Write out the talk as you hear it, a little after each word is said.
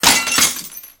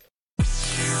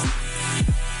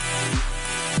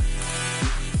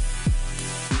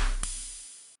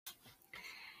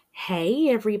Hey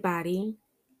everybody,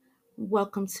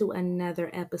 welcome to another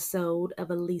episode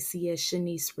of Alicia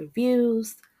Shanice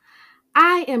Reviews.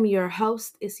 I am your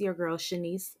host, it's your girl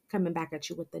Shanice, coming back at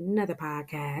you with another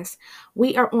podcast.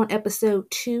 We are on episode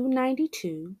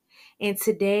 292, and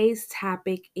today's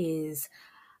topic is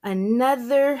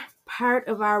another part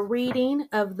of our reading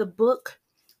of the book,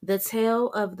 The Tale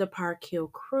of the Park Hill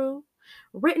Crew,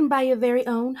 written by your very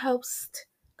own host,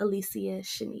 Alicia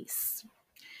Shanice.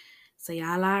 So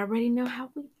y'all already know how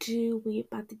we do. We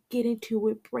about to get into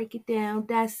it, break it down,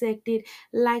 dissect it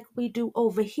like we do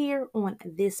over here on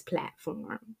this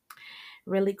platform.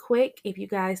 Really quick, if you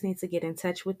guys need to get in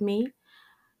touch with me,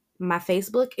 my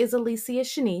Facebook is Alicia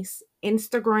Shanice.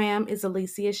 Instagram is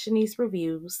Alicia Shanice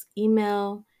Reviews.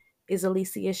 Email is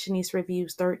Alicia Shanice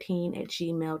Reviews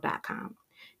 13@gmail.com.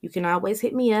 You can always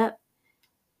hit me up,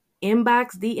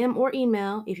 inbox, DM, or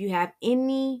email if you have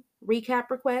any recap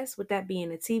requests, with that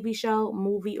being a TV show,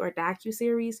 movie, or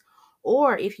docuseries,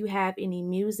 or if you have any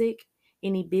music,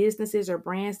 any businesses or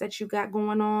brands that you got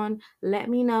going on, let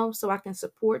me know so I can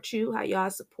support you, how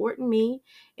y'all supporting me,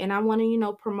 and I want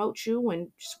to, promote you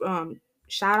and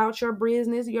shout out your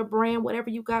business, your brand,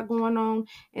 whatever you got going on,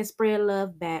 and spread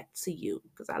love back to you,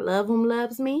 because I love whom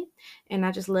loves me, and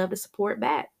I just love to support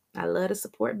back. I love to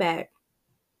support back.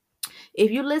 If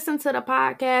you listen to the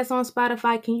podcast on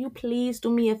Spotify, can you please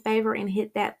do me a favor and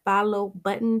hit that follow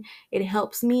button? It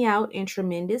helps me out in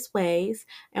tremendous ways.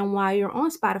 And while you're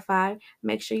on Spotify,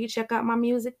 make sure you check out my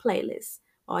music playlist.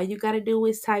 All you got to do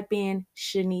is type in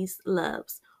Shanice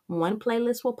Loves. One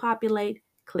playlist will populate.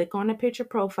 Click on the picture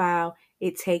profile.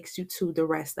 It takes you to the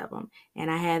rest of them.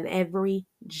 And I have every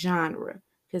genre,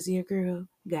 because your girl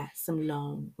got some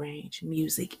long range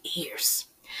music ears.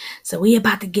 So we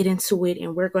about to get into it,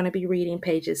 and we're going to be reading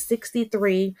pages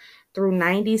 63 through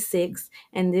 96,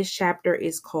 and this chapter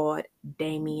is called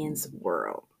Damion's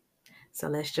World. So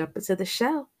let's jump into the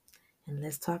show, and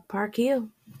let's talk Park Hill.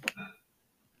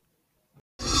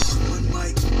 One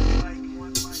mic.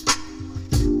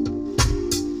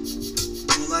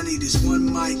 All I need is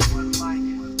one mic. That's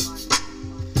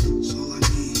all I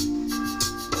need.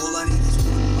 All I need is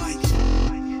one mic.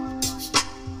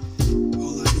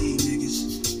 All I need, niggas.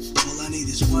 All I need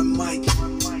is one mic.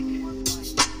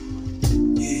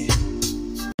 Yeah.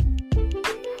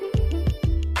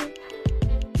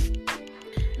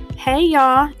 Hey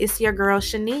y'all, it's your girl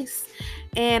Shanice,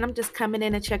 and I'm just coming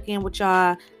in to check in with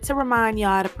y'all to remind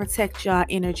y'all to protect y'all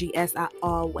energy, as I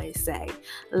always say.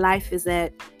 Life is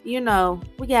at, we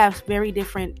have very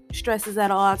different stresses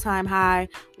at an all-time high.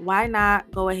 Why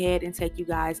not go ahead and take you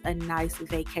guys a nice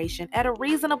vacation at a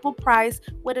reasonable price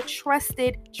with a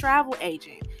trusted travel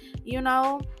agent,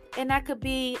 And that could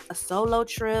be a solo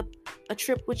trip, a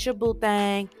trip with your boo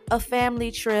thing, a family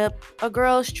trip, a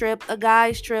girl's trip, a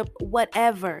guy's trip,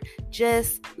 whatever.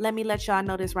 Just let me let y'all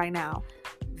know this right now.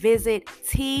 Visit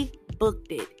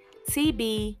TBooked,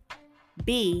 TBBOOKEDIT.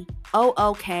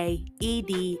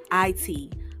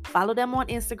 Follow them on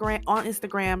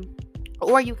Instagram,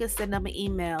 or you can send them an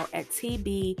email at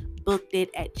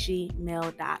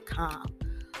tbbookedit@gmail.com.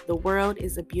 The world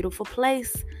is a beautiful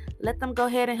place. Let them go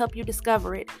ahead and help you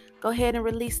discover it. Go ahead and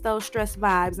release those stress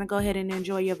vibes and go ahead and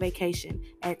enjoy your vacation.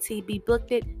 At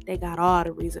TBBookedit, they got all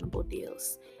the reasonable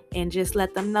deals. And just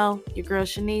let them know your girl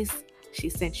Shanice, she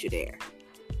sent you there.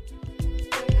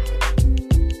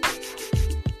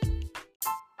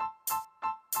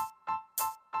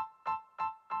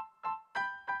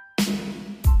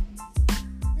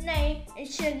 Name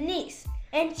is Shanice,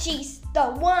 and she's the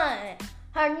one.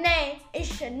 Her name is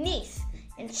Shanice,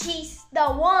 and she's the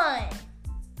one.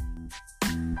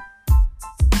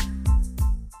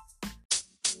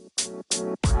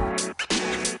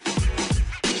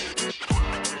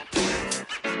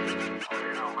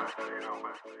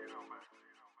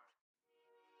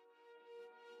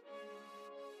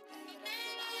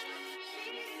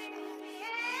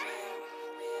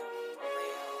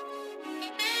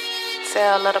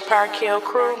 Tale of the Park Hill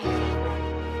Crew,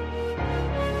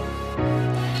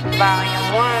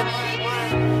 Volume 1.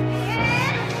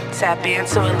 Tap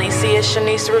into Alicia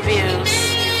Shanice Reviews.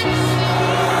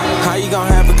 How you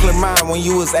gonna have a clear mind when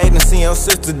you was 8 and seeing your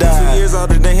sister die? 2 years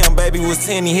older than him, baby was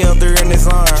 10, he held her in his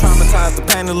arms. Traumatized, the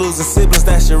pain of losing siblings,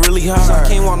 that shit really hard. Some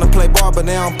king wanna play ball, but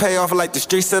they don't pay off like the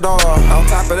streets at all. On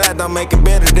top of that, don't make it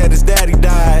better that his daddy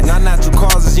died. Not natural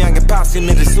causes, young and pops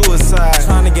committed suicide.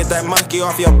 Trying to get that monkey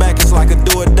off your back, it's like a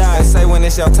do or die. They say when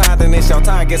it's your time, then it's your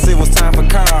time, guess it was time for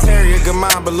Carl. Terry a good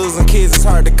mind, but losing kids is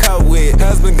hard to cope with.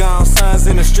 Husband gone, sons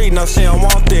in the street, no she don't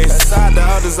want this. Aside the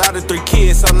others out of 3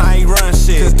 kids, so now he run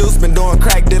shit. Cause Deuce been doing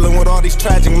crack dealing with all these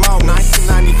tragic moments.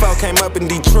 1994 came up in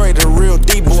Detroit, a real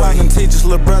D-boy. Trying to teach his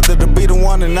little brother to be the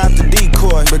one and not the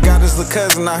decoy. But got his little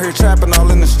cousin out here trapping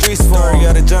all in the streets for him. Story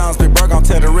of the Jones, Big Bird gon'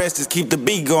 tell the rest, just keep the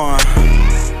beat going.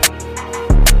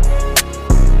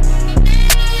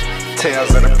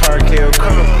 Tales of the Park Hill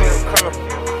Crew.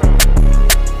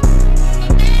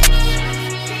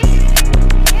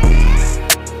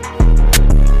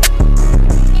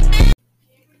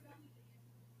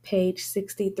 Page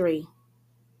 63,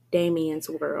 Damion's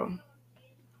World.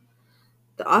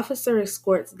 The officer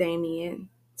escorts Damion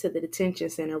to the detention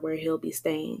center where he'll be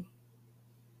staying.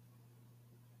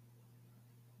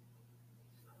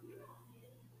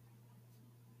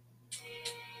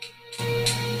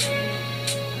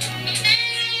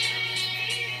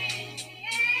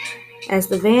 As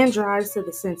the van drives to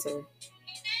the center,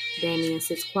 Damion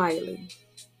sits quietly,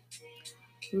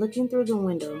 looking through the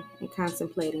window and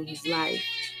contemplating his life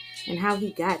and how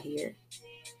he got here,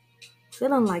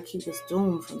 feeling like he was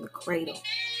doomed from the cradle.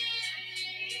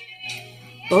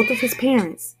 Both of his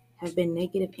parents have been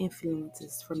negative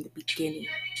influences from the beginning.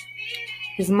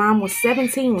 His mom was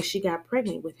 17 when she got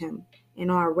pregnant with him and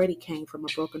already came from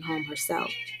a broken home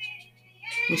herself.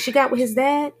 When she got with his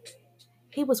dad,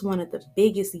 he was one of the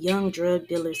biggest young drug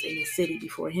dealers in the city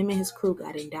before him and his crew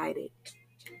got indicted.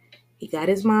 He got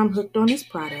his mom hooked on his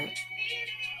product,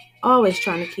 always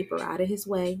trying to keep her out of his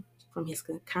way from his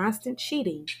constant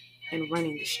cheating and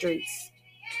running the streets.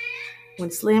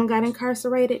 When Slim got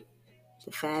incarcerated,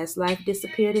 the fast life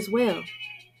disappeared as well,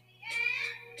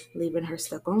 leaving her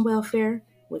stuck on welfare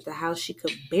with a house she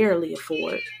could barely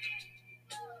afford.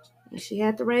 And she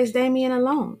had to raise Damion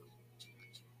alone.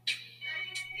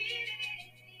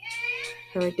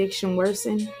 Her addiction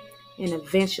worsened, and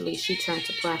eventually she turned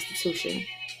to prostitution.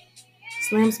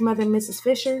 Slim's mother, Mrs.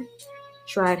 Fisher,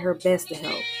 tried her best to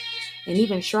help, and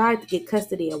even tried to get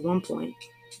custody at one point.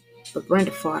 But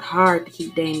Brenda fought hard to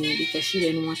keep Damion because she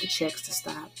didn't want the checks to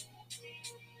stop.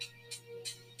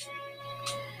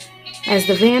 As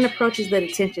the van approaches the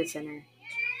detention center,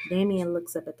 Damion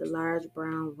looks up at the large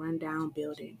brown rundown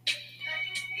building,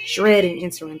 dreading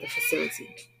entering the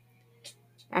facility.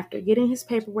 After getting his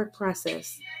paperwork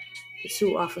processed, the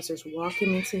two officers walk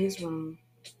him into his room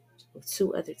with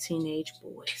two other teenage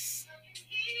boys.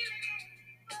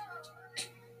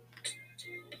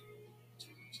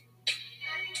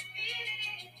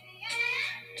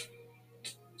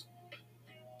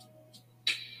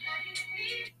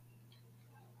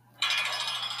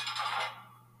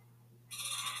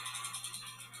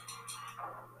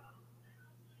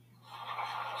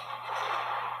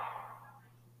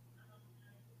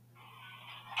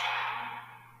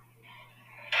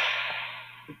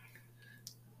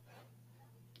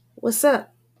 "What's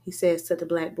up?" he says to the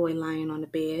black boy lying on the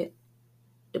bed.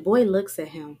 The boy looks at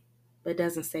him, but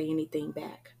doesn't say anything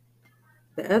back.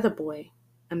 The other boy,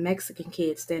 a Mexican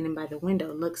kid standing by the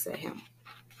window, looks at him.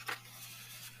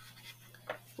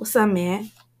 "What's up,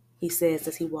 man?" he says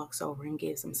as he walks over and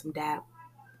gives him some dap.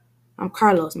 "I'm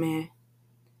Carlos, man."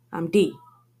 "I'm D,"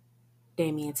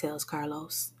 Damion tells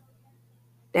Carlos.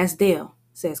 "That's Dale,"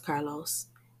 says Carlos,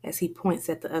 as he points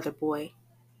at the other boy.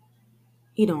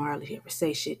 He don't hardly ever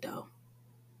say shit, though.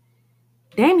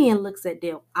 Damion looks at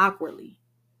Dale awkwardly,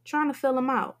 trying to fill him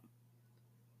out.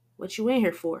 "What you in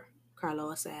here for?"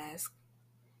 Carlos asks.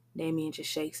 Damion just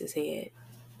shakes his head.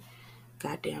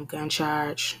 "Goddamn gun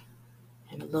charge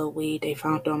and a little weed they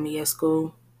found on me at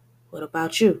school. What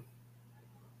about you?"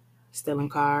 "Stealing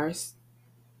cars."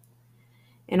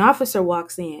 An officer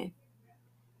walks in.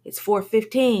 "It's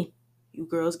 4:15. You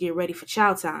girls get ready for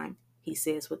chow time," he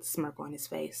says with a smirk on his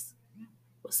face.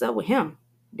 "What's up with him?"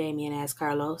 Damion asks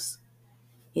Carlos.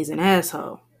 "He's an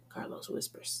asshole," Carlos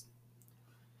whispers.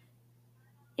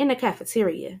 In the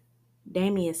cafeteria,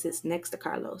 Damion sits next to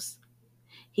Carlos.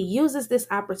 He uses this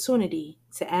opportunity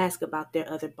to ask about their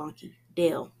other bunkie,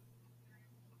 Dale.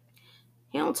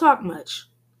 "He don't talk much.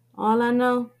 All I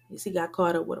know is he got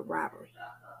caught up with a robbery."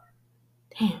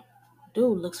 "Damn,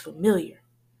 dude looks familiar.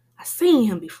 I seen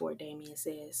him before," Damion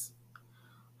says.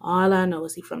 "All I know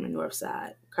is he from the north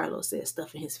side," Carlos says,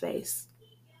 stuffing his face.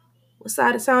 "What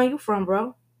side of town you from,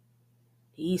 bro?"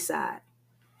 "The east side."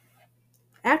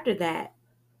 After that,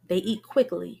 they eat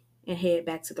quickly and head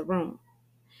back to the room.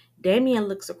 Damion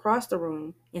looks across the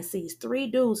room and sees three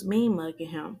dudes mean mugging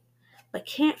him, but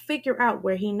can't figure out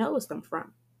where he knows them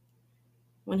from.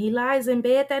 When he lies in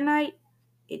bed that night,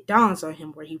 it dawns on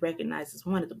him where he recognizes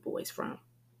one of the boys from.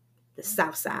 The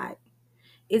south side.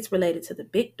 It's related to the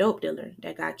big dope dealer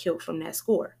that got killed from that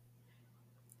score.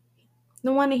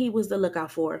 The one that he was the lookout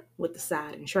for with the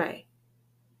side and tray.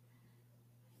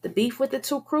 The beef with the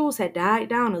two crews had died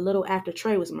down a little after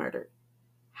Trey was murdered.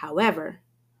 However,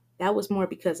 that was more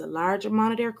because a large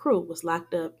amount of their crew was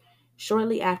locked up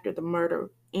shortly after the murder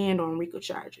and on RICO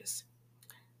charges.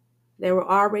 They were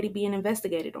already being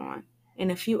investigated on,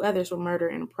 and a few others were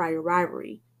murdered in a prior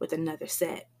rivalry with another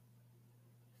set.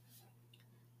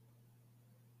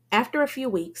 After a few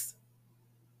weeks,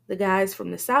 the guys from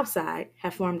the south side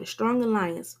have formed a strong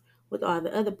alliance with all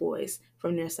the other boys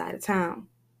from their side of town.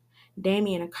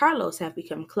 Damion and Carlos have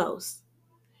become close.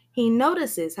 He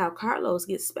notices how Carlos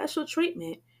gets special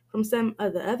treatment from some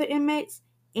of the other inmates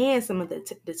and some of the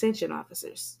detention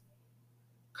officers.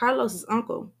 Carlos's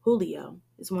uncle, Julio,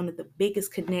 is one of the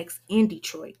biggest connects in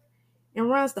Detroit and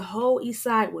runs the whole east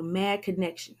side with mad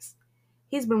connections.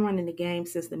 He's been running the game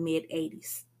since the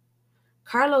mid-'80s.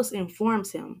 Carlos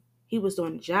informs him he was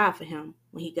doing a job for him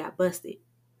when he got busted.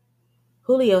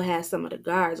 Julio has some of the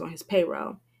guards on his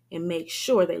payroll and makes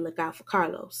sure they look out for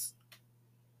Carlos.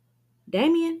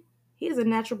 Damion, he is a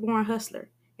natural-born hustler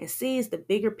and sees the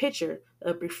bigger picture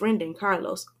of befriending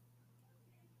Carlos.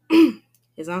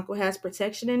 His uncle has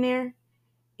protection in there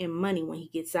and money when he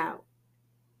gets out.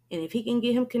 And if he can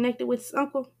get him connected with his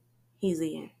uncle, he's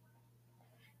in.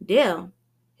 Dale,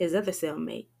 his other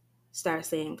cellmate, starts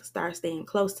staying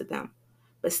close to them,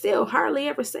 but still hardly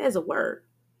ever says a word.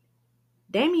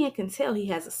 Damion can tell he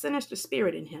has a sinister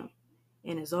spirit in him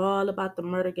and is all about the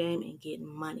murder game and getting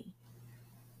money.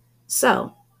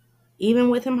 So, even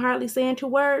with him hardly saying 2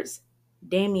 words,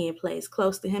 Damion plays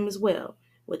close to him as well,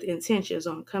 with intentions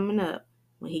on coming up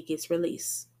when he gets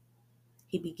released.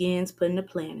 He begins putting a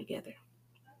plan together.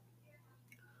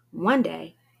 One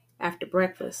day, after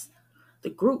breakfast, the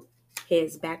group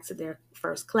heads back to their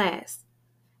first class.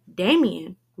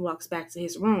 Damion walks back to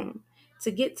his room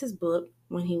to get his book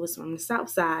when he was from the south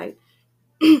side,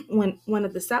 when one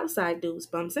of the south side dudes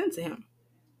bumps into him.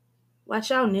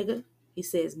 "Watch out, nigga," he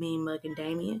says, mean mugging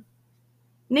Damion.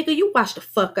 "Nigga, you watch the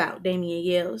fuck out," Damion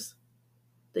yells.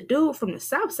 The dude from the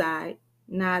south side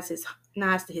nods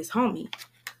to his homie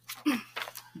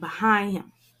behind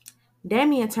him.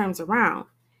 Damion turns around,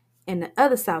 and the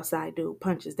other south side dude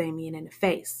punches Damion in the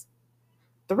face.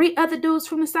 3 other dudes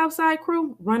from the south side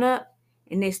crew run up,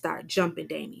 and they start jumping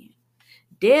Damion.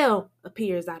 Dale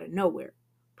appears out of nowhere,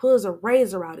 pulls a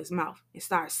razor out his mouth, and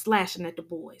starts slashing at the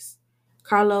boys.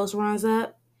 Carlos runs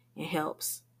up and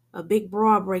helps. A big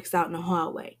brawl breaks out in the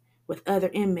hallway with other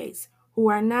inmates who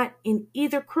are not in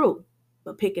either crew,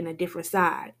 but picking a different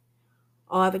side.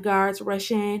 All the guards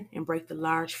rush in and break the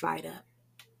large fight up.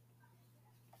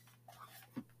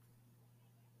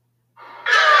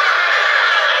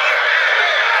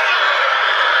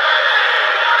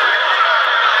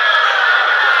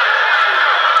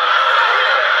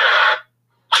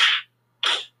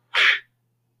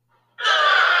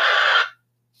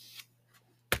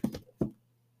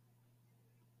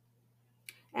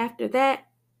 After that,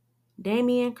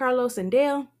 Damion, Carlos, and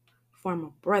Dale form a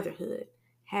brotherhood,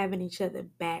 having each other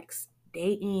backs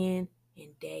day in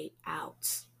and day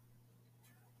out.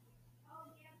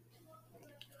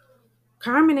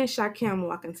 Carmen and Shakim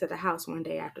walk into the house one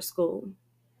day after school,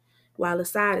 while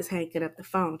Asad is hanging up the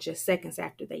phone just seconds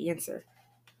after they enter.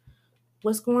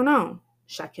 "What's going on?"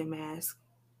 Shakim asks.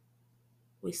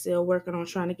 "We still working on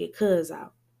trying to get Cuz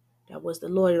out. That was the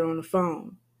lawyer on the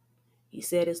phone. He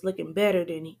said it's looking better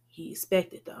than he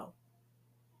expected, though.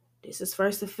 This is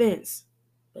first offense,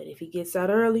 but if he gets out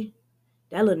early,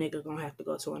 that little nigga gonna have to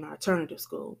go to an alternative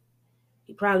school.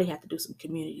 He probably have to do some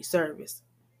community service,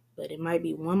 but it might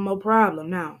be one more problem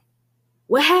now."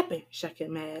 "What happened?"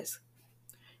 Shakim asks.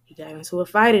 "He got into a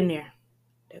fight in there.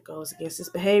 That goes against his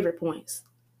behavior points."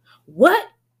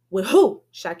 "What? With who?"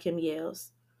 Shakim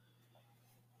yells.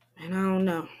 "And I don't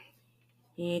know.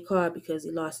 He ain't called because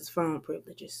he lost his phone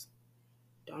privileges.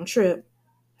 Don't trip.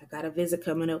 I got a visit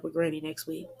coming up with Granny next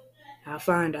week. I'll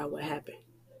find out what happened."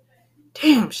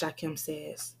 "Damn," Shakim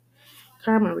says.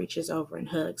 Carmen reaches over and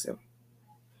hugs him.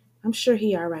 "I'm sure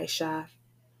he all right, Sha.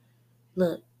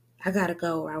 Look, I gotta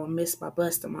go or I will miss my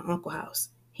bus to my uncle's house.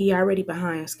 He already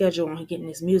behind schedule on getting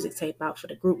his music tape out for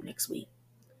the group next week."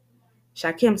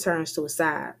 Shakim turns to his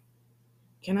side.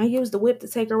 "Can I use the whip to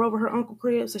take her over her uncle's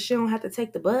crib so she don't have to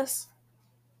take the bus?"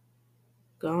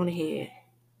 "Go on ahead.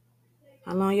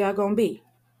 How long y'all gonna be?"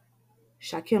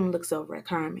 Shakim looks over at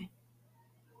Carmen.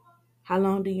 "How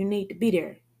long do you need to be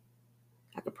there?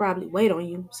 I could probably wait on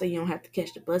you so you don't have to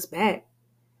catch the bus back."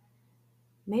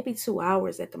 "Maybe 2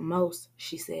 hours at the most,"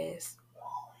 she says.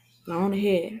 "Go on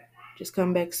ahead. Just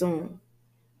come back soon.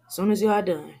 As soon as y'all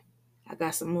done, I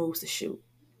got some moves to shoot."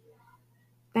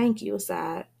 "Thank you,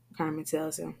 Asad," Carmen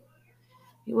tells him.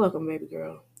 "You're welcome, baby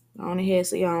girl. Go on ahead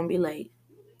so y'all don't be late."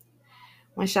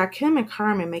 When Shakim and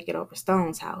Carmen make it over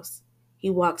Stone's house, he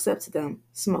walks up to them,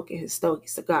 smoking his stogie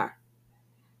cigar.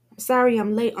 "I'm sorry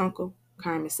I'm late, Uncle,"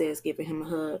 Carmen says, giving him a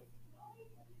hug.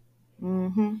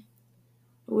 "Mm-hmm.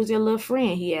 Who was your little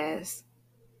friend?" he asks.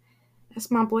 "That's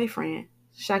my boyfriend,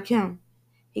 Shakim.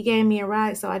 He gave me a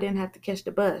ride so I didn't have to catch the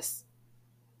bus.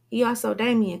 He also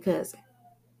Damion cousin."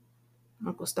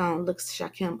 Uncle Stone looks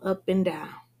Shakim up and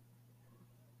down.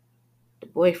 "The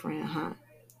boyfriend, huh?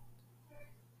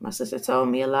 My sister told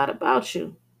me a lot about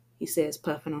you," he says,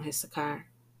 puffing on his cigar.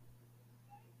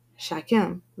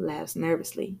 Shakim laughs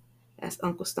nervously as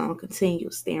Uncle Stone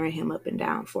continues staring him up and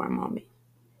down for a moment.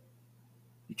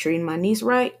 "You treating my niece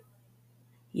right?"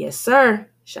 "Yes,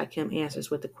 sir," Shakim answers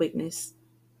with a quickness.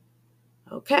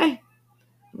 "Okay,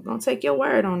 I'm going to take your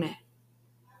word on that.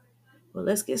 Well,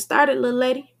 let's get started, little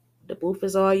lady. The booth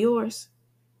is all yours.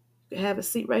 You can have a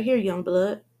seat right here, young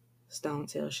blood," Stone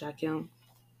tells Shakim.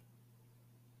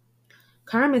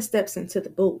 Carmen steps into the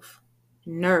booth,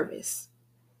 nervous.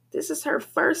 This is her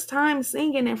first time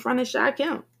singing in front of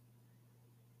Shakim.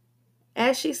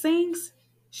 As she sings,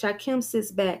 Shakim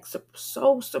sits back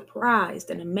so surprised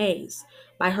and amazed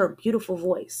by her beautiful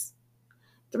voice.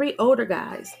 Three older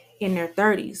guys in their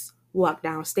 30s walk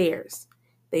downstairs.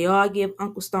 They all give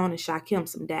Uncle Stone and Shakim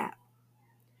some dap.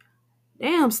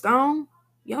 "Damn, Stone,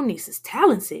 your niece is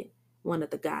talented," one of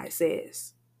the guys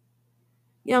says.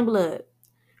 "Youngblood,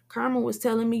 Carmen was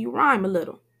telling me you rhyme a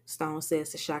little," Stone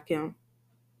says to Shakim.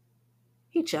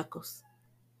 He chuckles.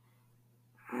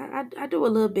 I do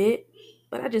a little bit,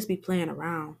 but I just be playing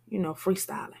around,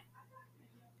 freestyling."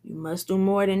 "You must do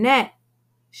more than that.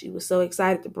 She was so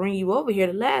excited to bring you over here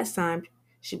the last time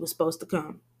she was supposed to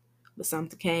come. But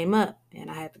something came up,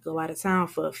 and I had to go out of town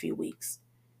for a few weeks.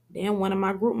 Then one of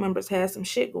my group members had some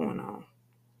shit going on."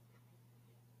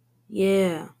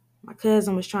 "Yeah, my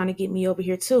cousin was trying to get me over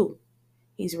here too.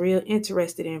 He's real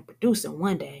interested in producing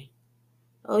one day."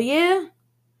 "Oh yeah?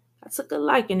 I took a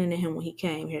liking to him when he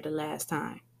came here the last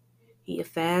time. He a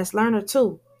fast learner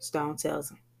too," Stone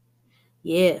tells him.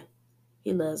 "Yeah,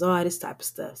 he loves all this type of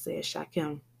stuff," says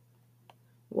Shakim.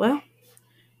 "Well,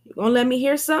 you gonna let me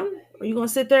hear something, or you gonna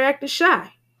sit there acting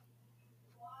shy?"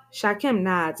 Shakim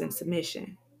nods in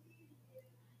submission.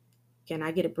 "Can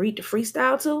I get a beat to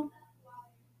freestyle too?"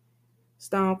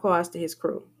 Stone calls to his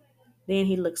crew. Then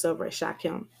he looks over at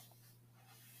Shakim.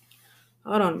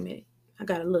 "Hold on a minute. I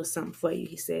got a little something for you,"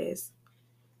 he says.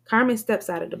 Carmen steps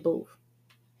out of the booth.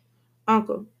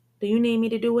 "Uncle, do you need me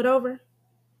to do it over?"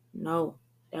 "No,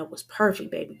 that was perfect,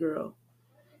 baby girl."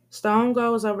 Stone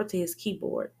goes over to his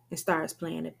keyboard and starts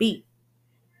playing a beat.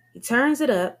 He turns it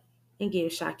up and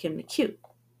gives Shakim the cue.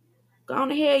 "Go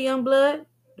on ahead, young blood.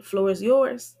 The floor is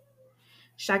yours."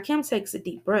 Shakim takes a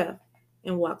deep breath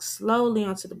and walks slowly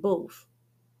onto the booth.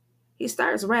 He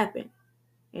starts rapping,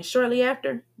 and shortly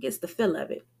after gets the feel of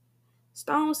it.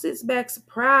 Stone sits back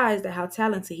surprised at how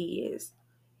talented he is.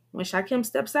 When Shakim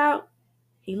steps out,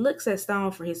 he looks at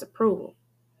Stone for his approval.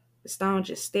 But Stone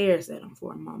just stares at him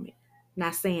for a moment,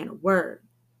 not saying a word.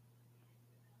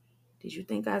 "Did you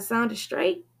think I sounded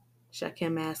straight?"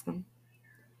 Shakim asked him.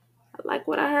 "I like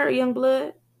what I heard, young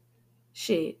blood.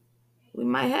 Shit, we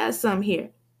might have some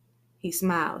here." He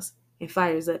smiles and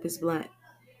fires up his blunt.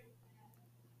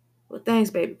 "Well, thanks,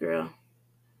 baby girl.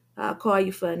 I'll call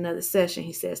you for another session,"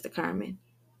 he says to Carmen.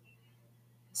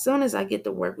 "As soon as I get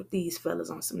to work with these fellas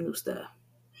on some new stuff."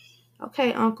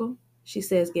 "Okay, Uncle," she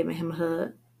says, giving him a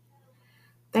hug.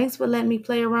 "Thanks for letting me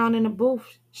play around in the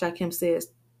booth," Shakim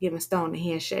says, giving Stone a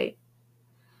handshake.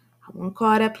 "I won't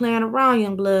call that playing around,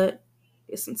 young blood.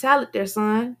 There's some talent there,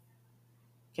 son.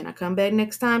 Can I come back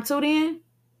next time too then?"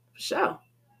 "For sure.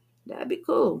 That'd be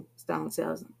cool," Stone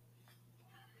tells him.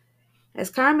 As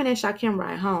Carmen and Shakim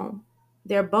ride home,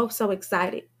 they're both so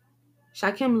excited.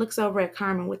 Shakim looks over at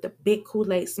Carmen with a big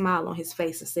Kool-Aid smile on his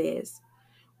face and says,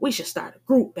 "We should start a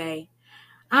group, babe.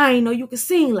 I ain't know you could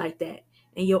sing like that,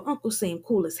 and your uncle seemed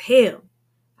cool as hell.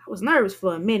 I was nervous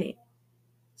for a minute,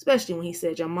 especially when he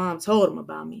said your mom told him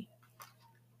about me."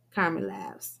 Carmen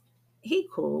laughs. "He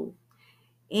cool,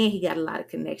 and he got a lot of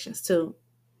connections too.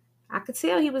 I could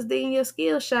tell he was digging your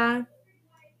skills, Shy."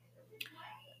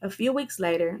 A few weeks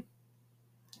later,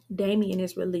 Damion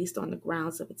is released on the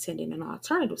grounds of attending an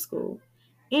alternative school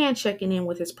and checking in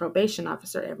with his probation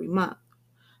officer every month.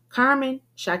 Carmen,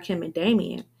 Shakim, and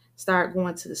Damion start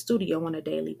going to the studio on a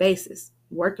daily basis,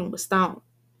 working with Stone.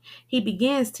 He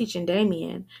begins teaching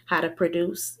Damion how to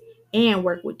produce and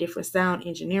work with different sound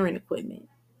engineering equipment.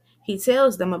 He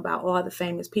tells them about all the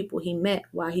famous people he met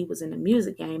while he was in the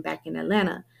music game back in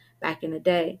Atlanta back in the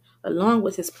day, along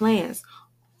with his plans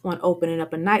on opening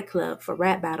up a nightclub for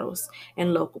rap battles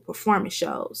and local performance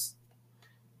shows.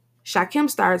 Shakim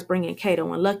starts bringing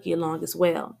Kato and Lucky along as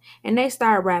well, and they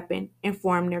start rapping and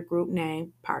form their group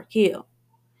name Park Hill.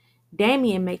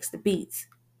 Damion makes the beats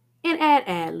and add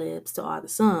ad-libs to all the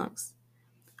songs.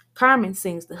 Carmen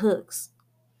sings the hooks.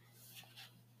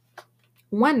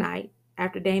 One night,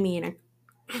 after Damion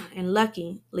and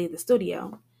Lucky leave the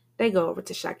studio, they go over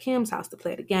to Shakim's house to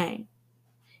play the game.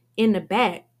 In the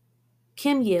back,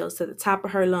 Kim yells to the top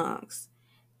of her lungs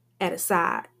at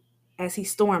Assad as he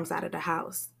storms out of the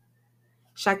house.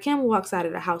 Shakim walks out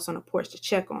of the house on the porch to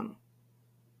check on him.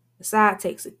 Assad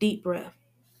takes a deep breath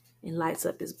and lights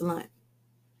up his blunt.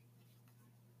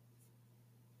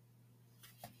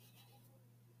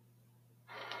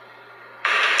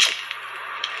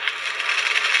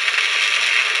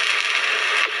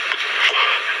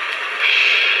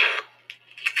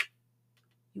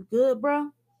 You good, bro?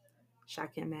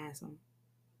 Shakim asks him.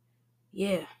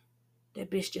 Yeah,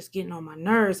 that bitch just getting on my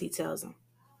nerves, he tells him.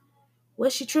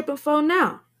 What's she tripping for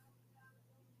now?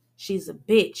 She's a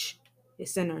bitch.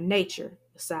 It's in her nature,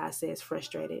 Assad says,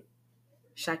 frustrated.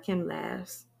 Shakim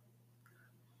laughs.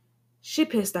 She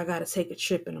pissed I gotta take a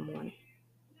trip in the morning.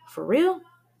 For real?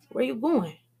 Where you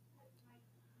going?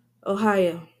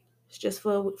 Ohio. It's just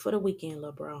for the weekend,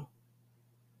 little bro.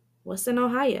 What's in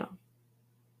Ohio?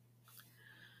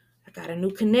 I got a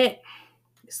new connect.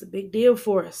 It's a big deal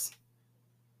for us.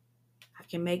 I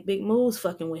can make big moves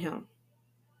fucking with him.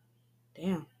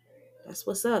 Damn, that's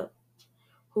what's up.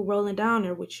 Who rolling down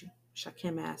there with you?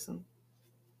 Shakim asked him.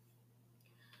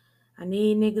 I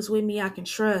need niggas with me I can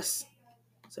trust.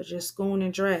 So just Schoon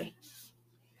and Dre.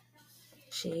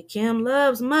 Shit, Kim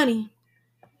loves money.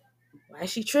 Why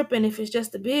is she tripping if it's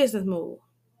just a business move?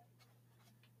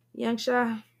 Young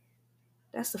Shy,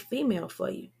 that's a female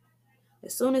for you.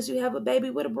 As soon as you have a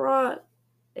baby with a broad,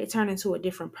 they turn into a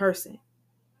different person.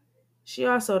 She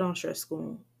also don't trust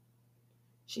Schoon.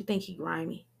 She think he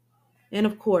grimy. And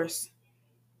of course,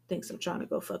 thinks I'm trying to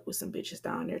go fuck with some bitches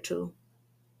down there too.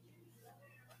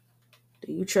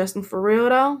 Do you trust him for real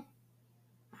though?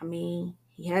 I mean,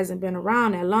 he hasn't been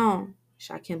around that long,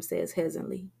 Shakim says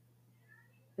hesitantly.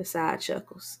 Assad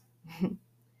chuckles.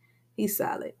 He's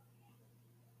solid.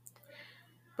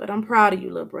 But I'm proud of you,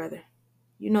 little brother.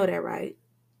 You know that, right?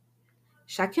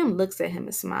 Shakim looks at him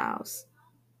and smiles.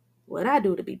 What I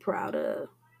do to be proud of?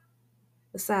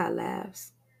 Assad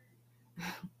laughs.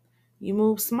 You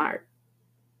move smart.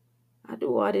 I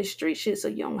do all this street shit so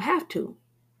you don't have to.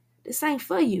 This ain't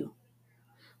for you.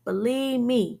 Believe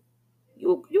me,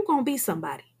 you gonna be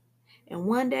somebody. And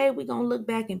one day we gonna look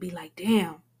back and be like,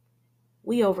 damn,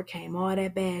 we overcame all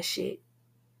that bad shit.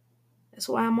 That's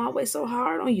why I'm always so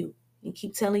hard on you and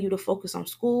keep telling you to focus on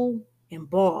school and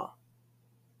ball.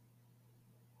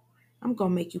 I'm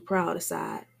gonna make you proud,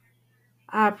 Assad.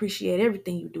 I appreciate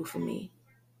everything you do for me.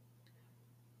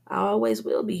 I always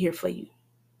will be here for you.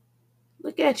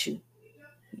 Look at you.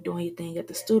 You doing your thing at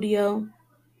the studio.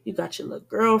 You got your little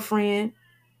girlfriend.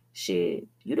 Shit,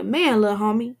 you the man, little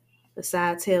homie.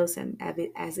 Assad tells him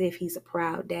as if he's a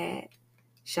proud dad.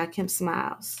 Shakim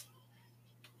smiles.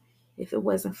 If it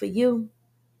wasn't for you,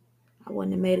 I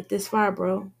wouldn't have made it this far,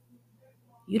 bro.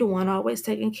 You the one always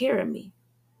taking care of me.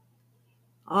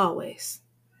 Always.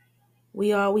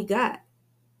 We all we got.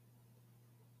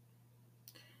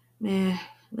 Man,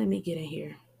 let me get in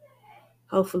here.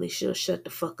 Hopefully she'll shut the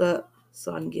fuck up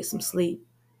so I can get some sleep.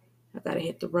 I gotta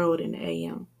hit the road in the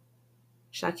AM.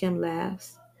 Shakim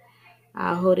laughs.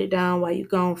 I'll hold it down while you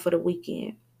gone for the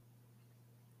weekend.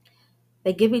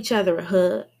 They give each other a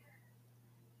hug.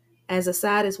 As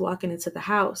Assad is walking into the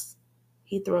house,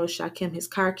 he throws Shakim his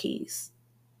car keys.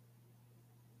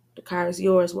 The car is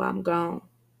yours while I'm gone.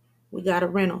 We got a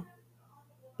rental,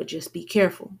 but just be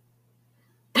careful.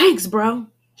 Thanks, bro,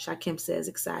 Shakim says,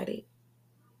 excited.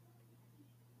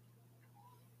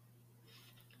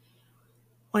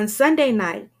 On Sunday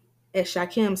night at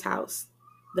Shakim's house,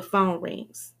 the phone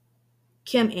rings.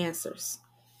 Kim answers.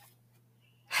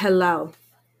 Hello.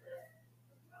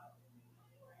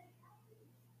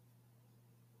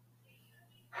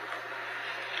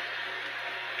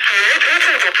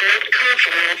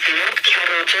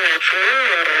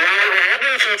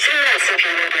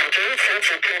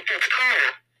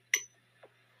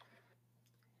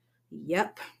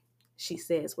 Yep, she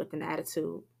says with an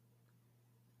attitude.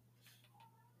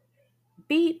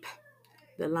 Beep,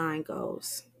 the line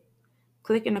goes.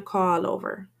 Clicking the call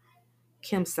over.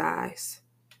 Kim sighs.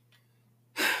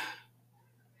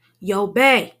 Yo,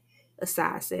 bae,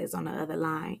 Assad says on the other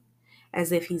line,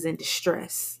 as if he's in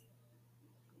distress.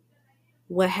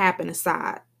 What happened,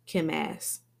 Assad? Kim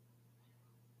asks.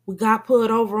 We got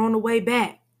pulled over on the way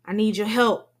back. I need your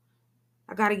help.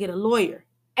 I gotta get a lawyer.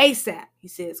 ASAP, he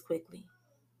says quickly.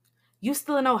 You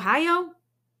still in Ohio?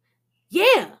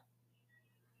 Yeah.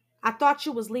 I thought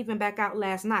you was leaving back out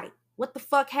last night. What the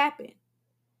fuck happened?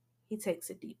 He takes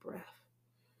a deep breath.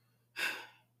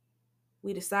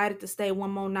 We decided to stay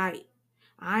one more night.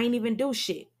 I ain't even do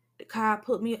shit. The cop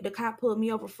pulled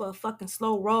me over for a fucking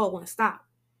slow roll and stopped.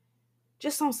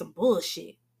 Just on some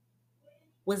bullshit.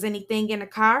 Was anything in the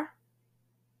car?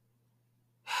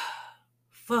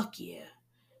 Fuck yeah.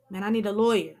 Man, I need a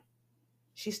lawyer.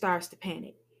 She starts to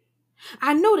panic.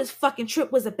 I knew this fucking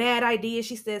trip was a bad idea,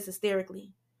 she says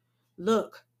hysterically.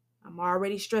 Look, I'm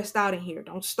already stressed out in here.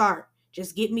 Don't start.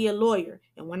 Just get me a lawyer.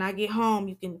 And when I get home,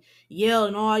 you can yell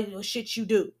and all the shit you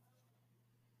do.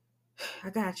 I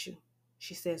got you,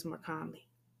 she says more calmly.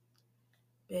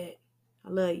 Bet. I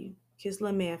love you. Kiss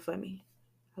little man for me.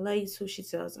 I love you too, she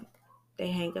tells him. They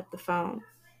hang up the phone.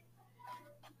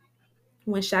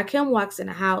 When Shakim walks in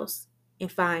the house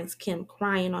and finds Kim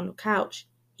crying on the couch,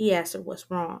 he asks her what's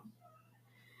wrong.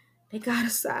 They got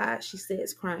aside, she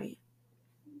says, crying.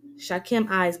 Shakim's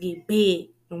eyes get big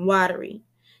and watery.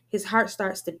 His heart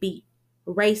starts to beat,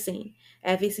 racing,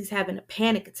 as if he's having a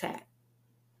panic attack.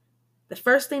 The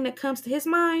first thing that comes to his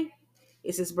mind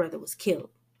is his brother was killed.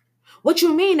 What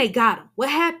you mean they got him? What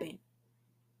happened?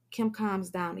 Kim calms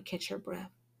down to catch her breath.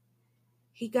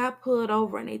 He got pulled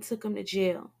over and they took him to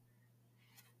jail.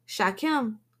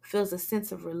 Shakim feels a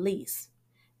sense of release,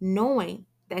 knowing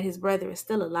that his brother is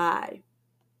still alive.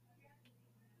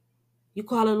 You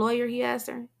call a lawyer, he asked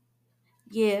her.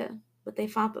 Yeah, but they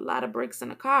found a lot of bricks in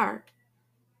the car.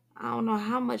 I don't know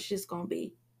how much it's going to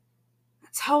be. I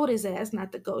told his ass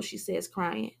not to go, she says,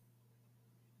 crying.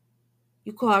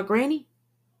 You call Granny?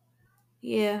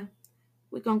 Yeah,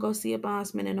 we're going to go see a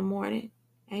bondsman in the morning.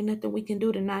 Ain't nothing we can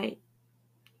do tonight.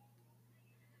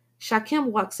 Shakim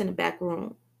walks in the back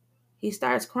room. He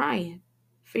starts crying,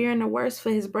 fearing the worst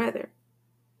for his brother,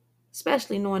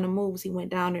 especially knowing the moves he went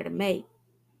down there to make.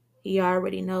 He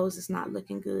already knows it's not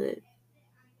looking good.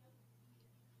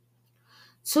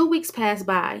 2 weeks pass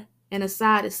by, and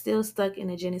Assad is still stuck in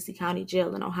the Genesee County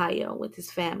Jail in Ohio with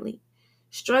his family,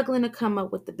 struggling to come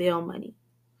up with the bail money.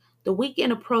 The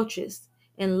weekend approaches,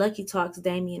 and Lucky talks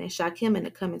Damion and Shakim into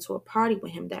coming to a party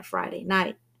with him that Friday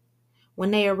night.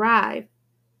 When they arrive,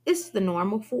 it's the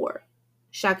normal four: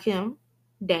 Shakim,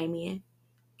 Damion,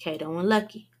 Kato, and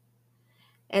Lucky.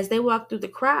 As they walk through the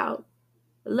crowd,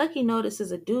 Lucky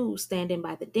notices a dude standing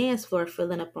by the dance floor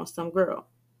filling up on some girl.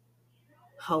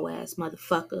 Hoe-ass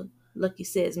motherfucker, Lucky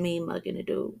says, mean mugging the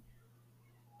dude.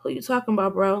 Who you talking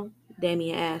about, bro?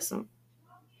 Damion asks him.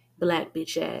 Black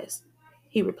bitch ass,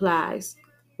 he replies,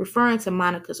 referring to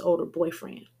Monica's older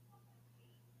boyfriend.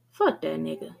 Fuck that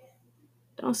nigga.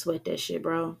 Don't sweat that shit,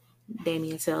 bro,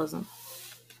 Damion tells him.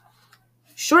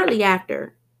 Shortly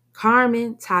after,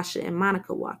 Carmen, Tasha, and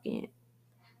Monica walk in.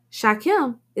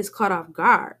 Shakim is caught off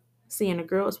guard, seeing the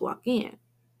girls walk in.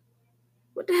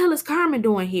 What the hell is Carmen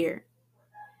doing here?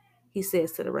 He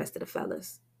says to the rest of the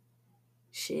fellas.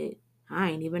 Shit,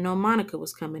 I ain't even know Monica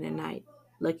was coming tonight,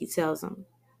 Lucky tells him.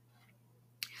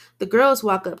 The girls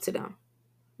walk up to them.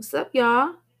 What's up,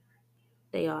 y'all?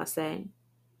 They all say.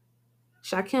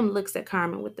 Shakim looks at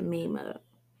Carmen with the mean mug.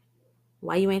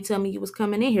 Why you ain't tell me you was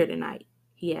coming in here tonight?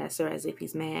 He asks her as if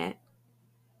he's mad.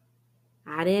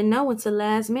 I didn't know until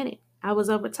last minute. I was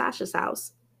over Tasha's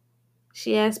house.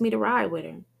 She asked me to ride with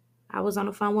her. I was on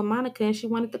the phone with Monica and she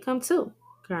wanted to come too,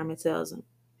 Carmen tells him.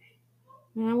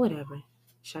 Man, whatever,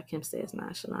 Shakim says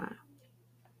nonchalant.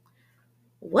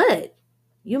 What?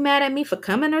 You mad at me for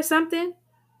coming or something?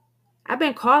 I've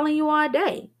been calling you all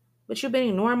day, but you've been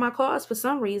ignoring my calls for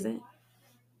some reason.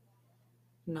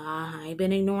 Nah, I ain't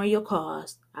been ignoring your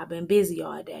calls. I've been busy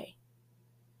all day.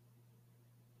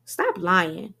 Stop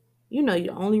lying. You know the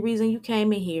only reason you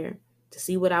came in here to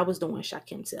see what I was doing,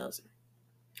 Shakim tells her.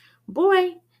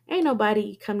 Boy, ain't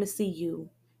nobody come to see you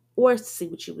or to see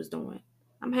what you was doing.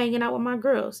 I'm hanging out with my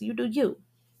girls. You do you.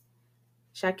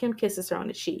 Shakim kisses her on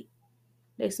the cheek.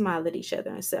 They smile at each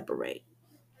other and separate.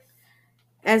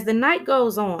 As the night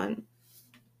goes on,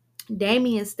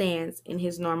 Damion stands in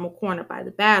his normal corner by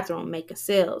the bathroom making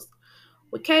sales,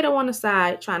 with Kato on the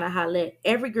side trying to holler at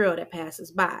every girl that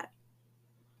passes by.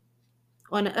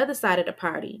 On the other side of the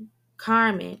party,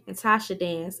 Carmen and Tasha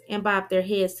dance and bob their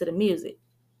heads to the music.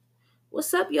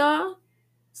 What's up, y'all?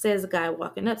 Says the guy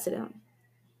walking up to them.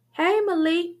 Hey,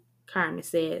 Malik, Carmen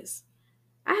says.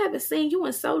 I haven't seen you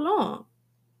in so long.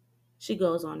 She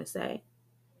goes on to say,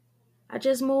 I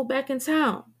just moved back in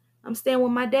town. I'm staying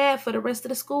with my dad for the rest of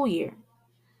the school year.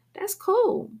 That's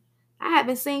cool. I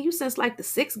haven't seen you since like the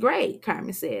 6th grade,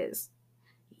 Carmen says.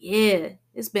 Yeah,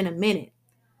 it's been a minute.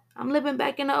 I'm living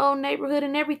back in the old neighborhood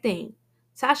and everything.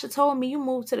 Tasha told me you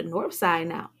moved to the north side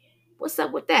now. What's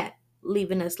up with that?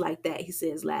 Leaving us like that, he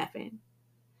says, laughing.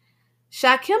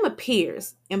 Shakim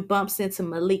appears and bumps into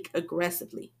Malik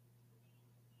aggressively.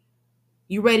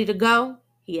 You ready to go?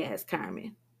 He asks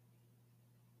Carmen.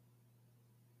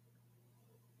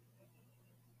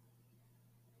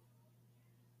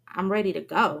 I'm ready to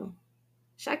go.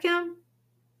 Shakim,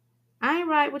 I ain't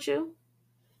right with you.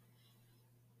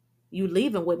 You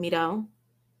leaving with me though.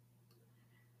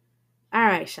 All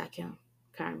right, Shakim,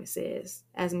 Carmen says,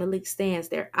 as Malik stands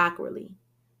there awkwardly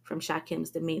from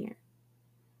Shakim's demeanor.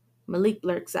 Malik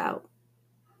blurts out,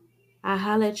 I'll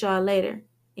holler at y'all later,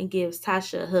 and gives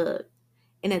Tasha a hug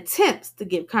and attempts to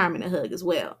give Carmen a hug as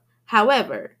well.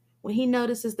 However, when he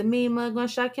notices the mean mug on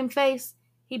Shakim's face,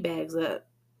 he bags up.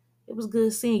 It was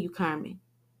good seeing you, Carmen.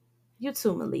 You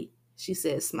too, Malik, she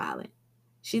says, smiling.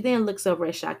 She then looks over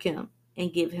at Shakim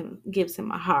and gives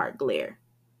him a hard glare.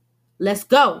 Let's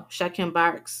go, Shakim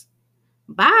barks.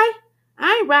 Bye.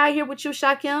 I ain't ride here with you,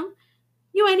 Shakim.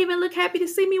 You ain't even look happy to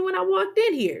see me when I walked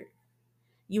in here.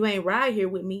 You ain't ride here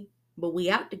with me, but we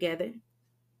out together.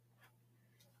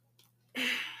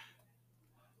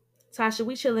 Tasha,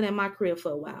 we chilling at my crib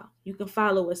for a while. You can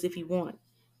follow us if you want.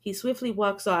 He swiftly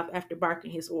walks off after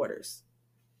barking his orders.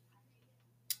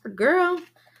 Girl,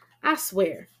 I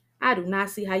swear, I do not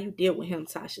see how you deal with him,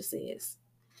 Tasha says.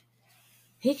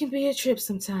 He can be a trip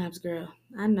sometimes, girl.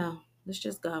 I know. Let's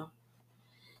just go.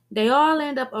 They all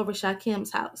end up over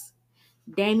Shakim's house.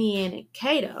 Damion and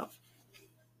Kato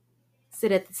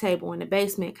sit at the table in the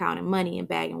basement counting money and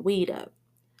bagging weed up.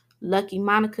 Lucky,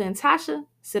 Monica, and Tasha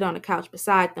sit on the couch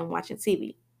beside them watching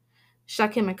TV.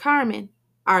 Shakim and Carmen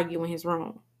argue in his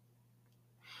room.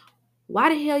 Why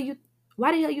the hell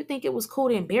you think it was cool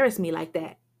to embarrass me like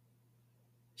that?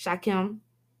 Shakim.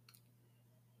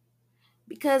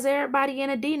 Because everybody in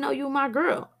the D know you my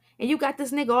girl. And you got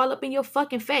this nigga all up in your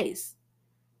fucking face.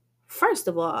 First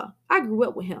of all, I grew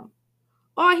up with him.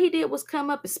 All he did was come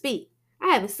up and speak. I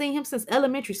haven't seen him since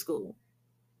elementary school.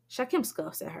 Shakim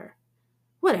scoffs at her.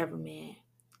 Whatever, man.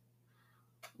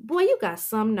 Boy, you got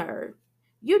some nerve.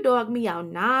 You dog me out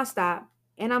nonstop,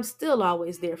 and I'm still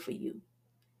always there for you.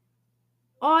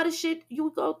 All the shit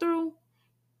you go through,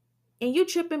 and you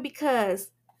tripping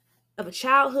because of a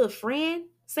childhood friend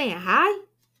saying hi?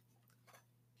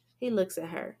 He looks at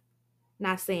her,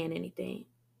 not saying anything.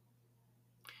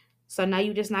 So now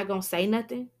you just not gonna say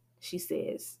nothing? She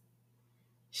says.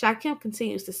 Shakim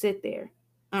continues to sit there,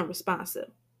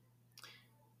 unresponsive.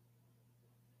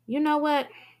 You know what?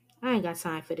 I ain't got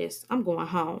time for this. I'm going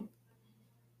home.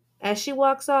 As she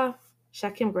walks off,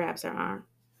 Shakim grabs her arm.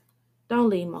 Don't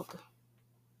leave, Mocha.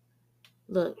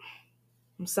 Look,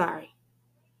 I'm sorry.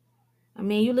 I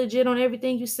mean, you legit on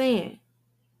everything you saying.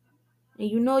 And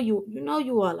you know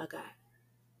you all I got.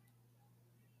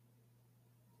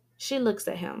 She looks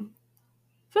at him,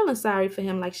 feeling sorry for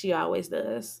him like she always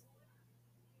does.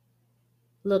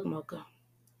 Look, Mocha,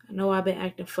 I know I've been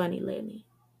acting funny lately.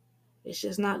 It's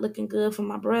just not looking good for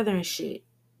my brother and shit.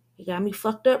 He got me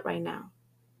fucked up right now.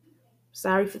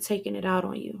 Sorry for taking it out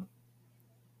on you.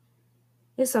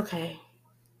 It's okay.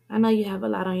 I know you have a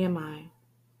lot on your mind.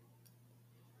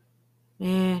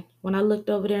 Man, when I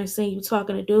looked over there and seen you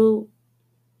talking to dude,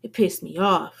 it pissed me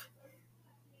off.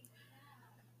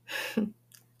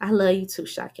 I love you too,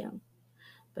 Shakim.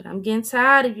 But I'm getting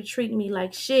tired of you treating me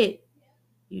like shit.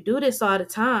 You do this all the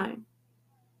time.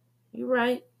 You're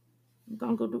right.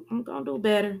 I'm gonna do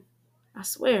better. I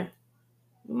swear.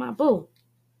 You're my boo.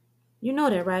 You know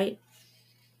that, right?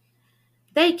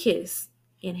 They kiss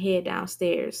and head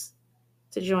downstairs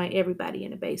to join everybody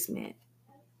in the basement.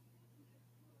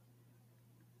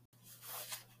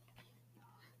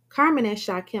 Carmen and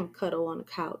Shakim cuddle on the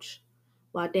couch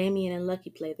while Damion and Lucky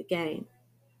play the game.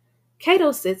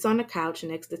 Kato sits on the couch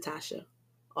next to Tasha,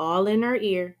 all in her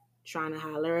ear, trying to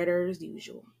holler at her as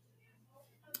usual.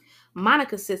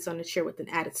 Monica sits on the chair with an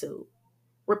attitude,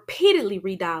 repeatedly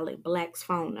redialing Black's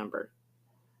phone number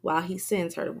while he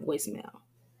sends her a voicemail.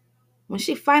 When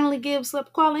she finally gives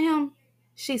up calling him,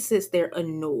 she sits there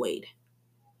annoyed.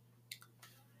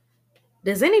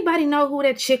 Does anybody know who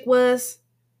that chick was?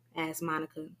 Asked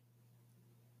Monica.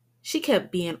 She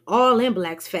kept being all in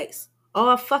Black's face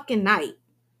all fucking night.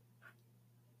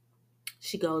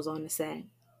 She goes on to say,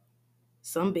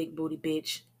 some big booty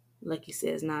bitch, Lucky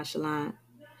says nonchalant.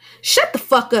 Shut the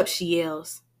fuck up, she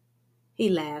yells. He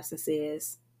laughs and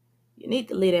says, you need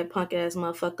to leave that punk ass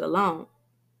motherfucker alone.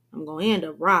 I'm gonna end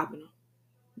up robbing him.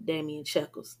 Damion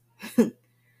chuckles.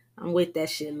 I'm with that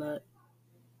shit, Luck.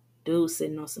 Dude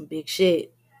sitting on some big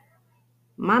shit.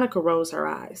 Monica rolls her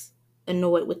eyes,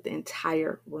 annoyed with the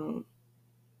entire room.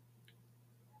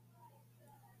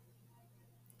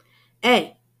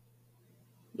 Hey,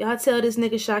 Y'all tell this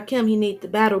nigga Shakim he need the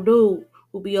battle dude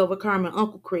who be over Carmen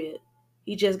Uncle crib.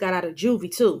 He just got out of juvie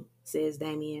too, says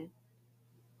Damion.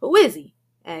 Who is he?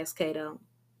 asks Kato.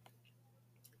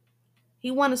 He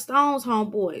one of Stone's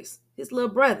homeboys, his little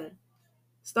brother.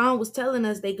 Stone was telling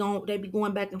us they be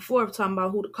going back and forth talking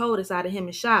about who the coldest out of him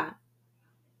and Shy.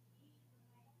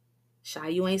 Shy,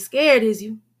 you ain't scared, is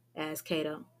you? asks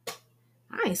Kato.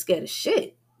 I ain't scared of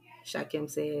shit, Shakim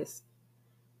says.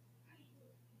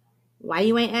 Why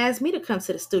you ain't asked me to come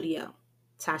to the studio?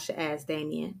 Tasha asks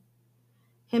Damion.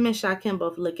 Him and Shakim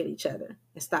both look at each other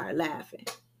and start laughing.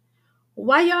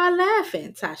 Why y'all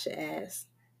laughing? Tasha asks.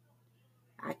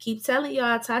 I keep telling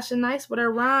y'all Tasha nice with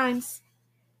her rhymes.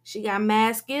 She got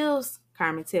mad skills,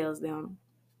 Carmen tells them.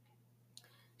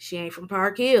 She ain't from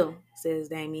Park Hill, says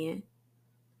Damion.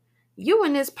 You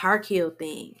and this Park Hill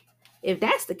thing. If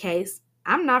that's the case,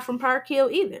 I'm not from Park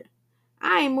Hill either.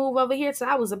 I ain't moved over here till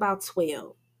I was about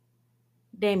 12.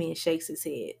 Damion shakes his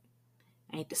head.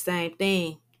 Ain't the same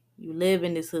thing. You live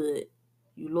in this hood.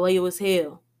 You loyal as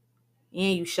hell.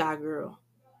 And you shy girl.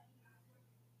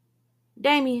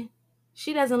 Damion,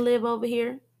 she doesn't live over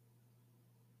here.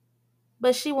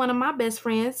 But she one of my best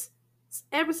friends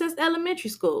ever since elementary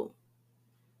school.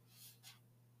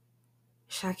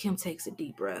 Shakim takes a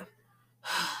deep breath.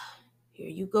 Here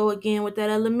you go again with that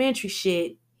elementary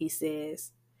shit, he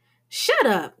says. Shut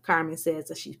up, Carmen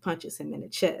says as she punches him in the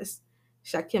chest.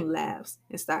 Shakim laughs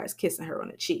and starts kissing her on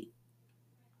the cheek.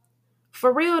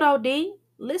 For real though, D,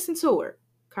 listen to her,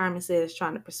 Carmen says,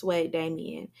 trying to persuade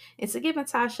Damion into giving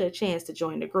Tasha a chance to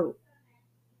join the group.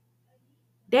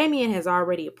 Damion has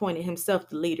already appointed himself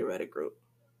the leader of the group.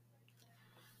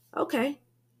 Okay,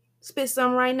 spit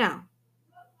something right now.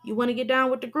 You want to get down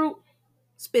with the group?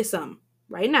 Spit something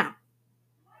right now.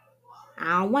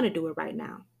 I don't want to do it right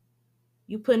now.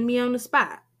 You putting me on the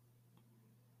spot.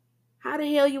 How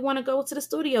the hell you want to go to the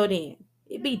studio then?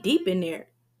 It be deep in there.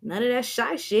 None of that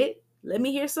shy shit. Let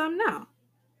me hear something now.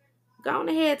 Go on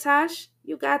ahead, Tosh.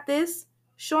 You got this.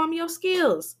 Show him your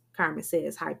skills, Carmen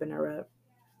says, hyping her up.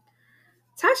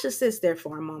 Tasha sits there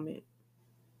for a moment,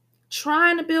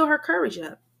 trying to build her courage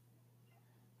up.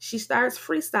 She starts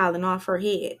freestyling off her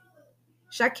head.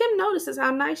 Shakim notices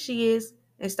how nice she is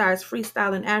and starts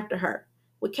freestyling after her,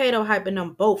 with Kato hyping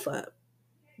them both up.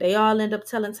 They all end up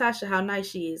telling Tasha how nice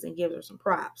she is and give her some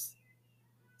props.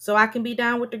 So I can be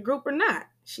down with the group or not?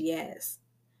 She asks.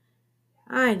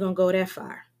 I ain't gonna go that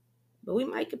far, but we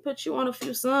might could put you on a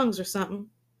few songs or something.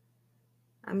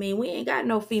 I mean, we ain't got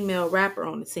no female rapper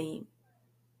on the team.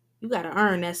 You gotta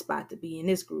earn that spot to be in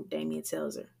this group, Damion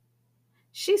tells her.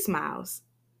 She smiles,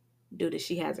 due to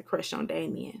she has a crush on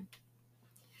Damion.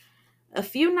 A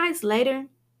few nights later,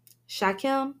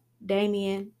 Shakim,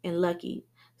 Damion, and Lucky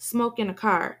smoke in a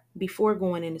car before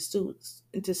going into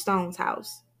Stone's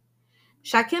house.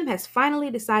 Shakim has finally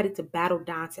decided to battle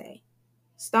Dante,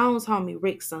 Stone's homie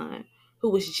Rick's son, who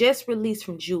was just released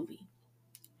from juvie.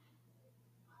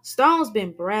 Stone's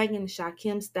been bragging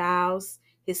Shakim's styles,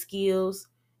 his skills,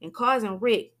 and causing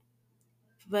Rick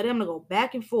for them to go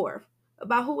back and forth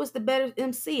about who was the better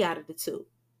MC out of the two.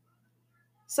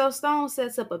 So Stone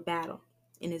sets up a battle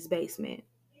in his basement.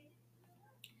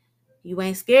 You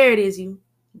ain't scared, is you?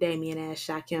 Damion asks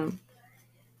Shakim.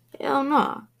 Hell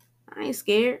no, I ain't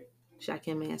scared,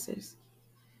 Shakim answers.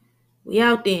 We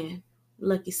out then,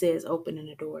 Lucky says, opening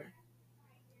the door.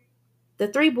 The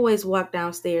three boys walk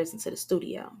downstairs into the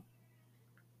studio.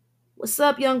 What's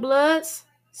up, young bloods?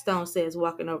 Stone says,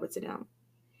 walking over to them.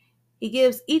 He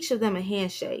gives each of them a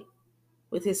handshake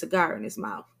with his cigar in his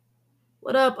mouth.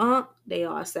 What up, Unc? They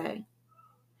all say.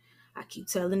 I keep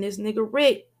telling this nigga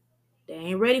Rick, they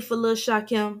ain't ready for Lil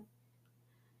Shakim.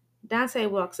 Dante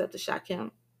walks up to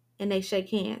Shakim, and they shake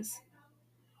hands.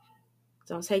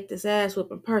 Don't take this ass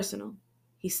whooping personal,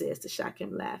 he says to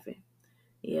Shakim, laughing.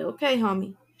 Yeah, okay,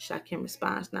 homie, Shakim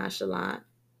responds nonchalant.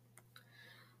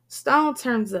 Stone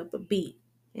turns up the beat,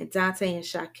 and Dante and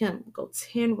Shakim go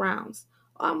 10 rounds,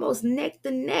 almost neck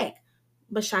to neck.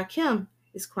 But Shakim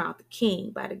is crowned the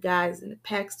king by the guys in the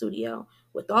packed studio,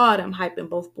 with all them hyping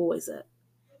both boys up.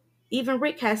 Even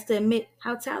Rick has to admit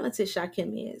how talented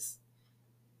Shakim is.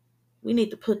 We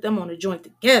need to put them on a joint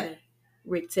together,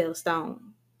 Rick tells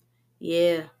Stone.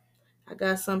 Yeah, I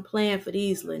got some plan for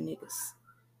these little niggas.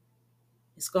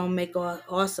 It's gonna make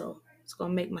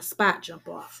my spot jump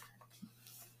off.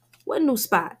 What new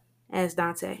spot? Asked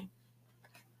Dante.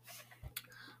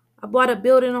 I bought a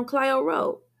building on Clio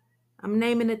Road. I'm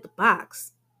naming it The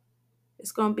Box.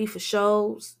 It's gonna be for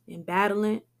shows and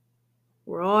battling,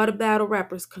 where all the battle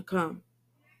rappers can come.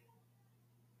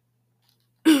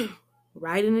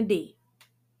 Right in the D.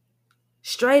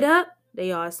 Straight up,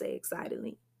 they all say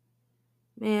excitedly.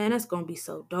 Man, that's gonna be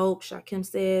so dope, Shakim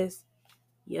says.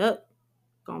 Yup,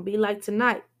 gonna be like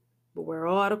tonight, but where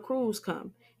all the crews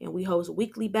come and we host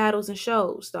weekly battles and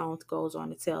shows, Stone goes on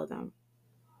to tell them.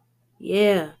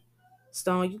 Yeah,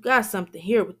 Stone, you got something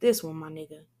here with this one, my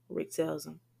nigga, Rick tells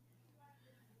him.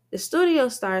 The studio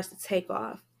starts to take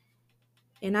off,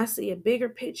 and I see a bigger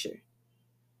picture,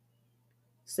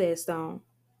 says Stone.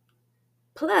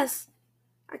 Plus,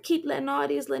 I keep letting all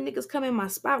these little niggas come in my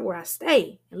spot where I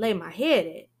stay and lay my head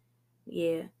at.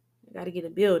 Yeah, I gotta get a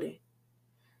building.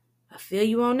 I feel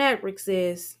you on that, Rick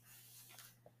says.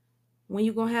 When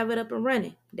you gonna have it up and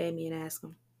running? Damion asks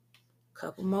him.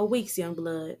 Couple more weeks, young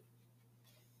blood.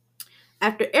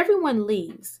 After everyone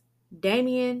leaves,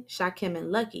 Damion, Shakim,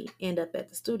 and Lucky end up at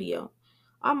the studio,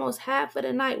 almost half of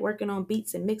the night working on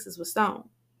beats and mixes with Stone.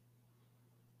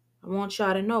 I want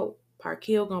y'all to know, Park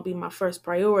Hill gonna be my first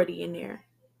priority in there.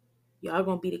 Y'all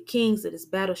gonna be the kings of this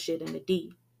battle shit in the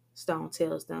D, Stone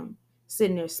tells them,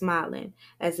 sitting there smiling,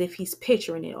 as if he's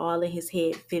picturing it all in his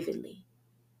head vividly.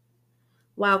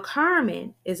 While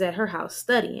Carmen is at her house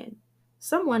studying,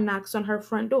 someone knocks on her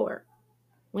front door.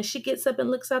 When she gets up and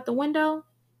looks out the window,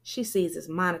 she sees it's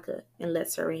Monica and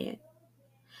lets her in.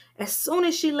 As soon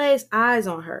as she lays eyes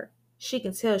on her, she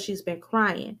can tell she's been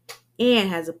crying and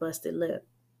has a busted lip.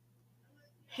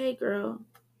 Hey girl,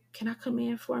 can I come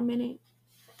in for a minute?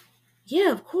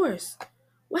 Yeah, of course.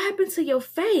 What happened to your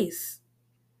face?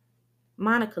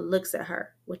 Monica looks at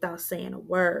her without saying a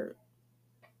word.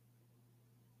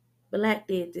 Black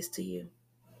did this to you,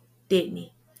 didn't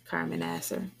he? Carmen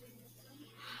asks her.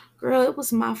 Girl, it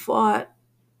was my fault.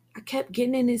 I kept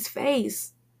getting in his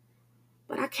face.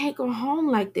 But I can't go home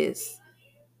like this.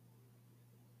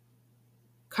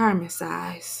 Carmen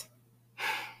sighs.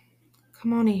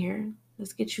 Come on in here.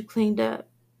 Let's get you cleaned up.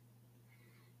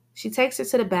 She takes her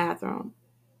to the bathroom.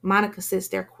 Monica sits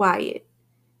there quiet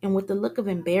and with the look of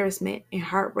embarrassment and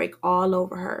heartbreak all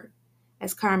over her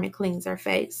as Carmen cleans her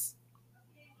face.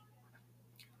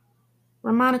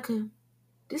 Monica,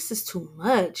 this is too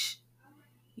much.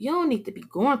 You don't need to be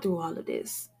going through all of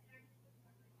this.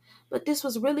 But this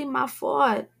was really my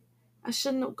fault. I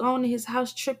shouldn't have gone to his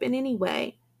house tripping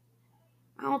anyway.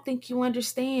 I don't think you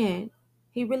understand.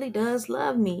 He really does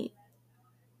love me.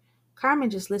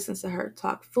 Carmen just listens to her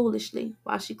talk foolishly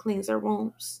while she cleans her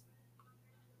rooms.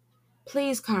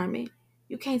 Please, Carmen,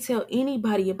 you can't tell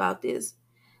anybody about this.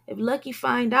 If Lucky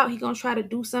find out, he gonna try to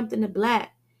do something to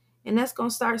Black, and that's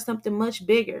gonna start something much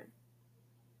bigger.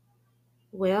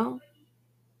 Well,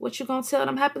 what you gonna tell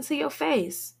them happened to your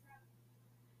face?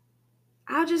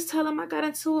 I'll just tell them I got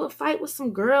into a fight with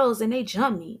some girls and they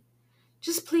jumped me.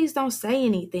 Just please don't say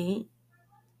anything.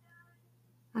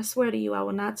 I swear to you, I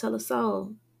will not tell a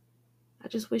soul. I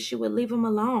just wish you would leave him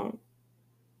alone.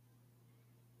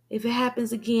 If it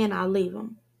happens again, I'll leave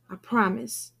him. I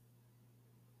promise.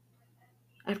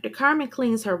 After Carmen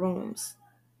cleans her rooms,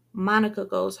 Monica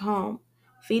goes home,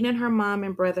 feeding her mom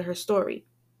and brother her story.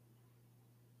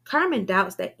 Carmen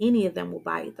doubts that any of them will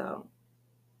buy it, though.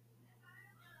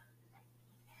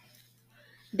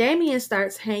 Damion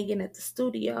starts hanging at the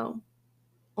studio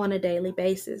on a daily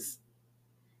basis,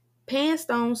 paying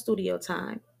Stone studio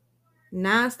time,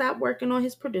 non-stop working on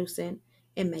his producing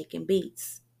and making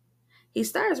beats. He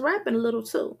starts rapping a little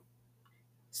too.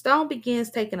 Stone begins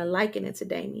taking a liking to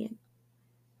Damion,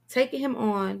 taking him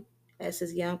on as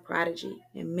his young prodigy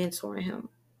and mentoring him.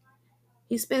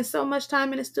 He spends so much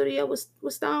time in the studio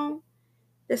with Stone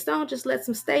that Stone just lets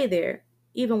him stay there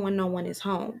even when no one is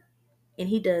home. And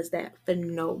he does that for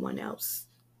no one else.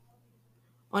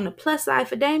 On the plus side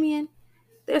for Damion,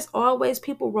 there's always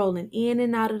people rolling in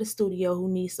and out of the studio who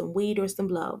need some weed or some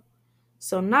blow.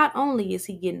 So not only is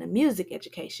he getting a music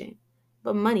education,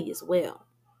 but money as well,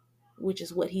 which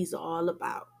is what he's all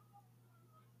about.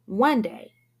 One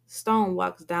day, Stone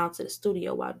walks down to the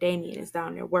studio while Damion is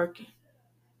down there working.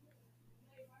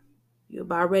 You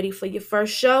about ready for your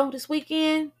first show this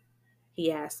weekend?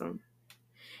 He asks him.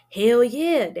 Hell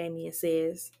yeah, Damion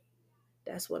says.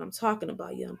 That's what I'm talking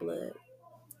about, young blood.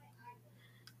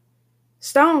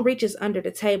 Stone reaches under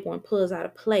the table and pulls out a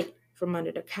plate from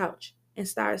under the couch and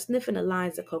starts sniffing the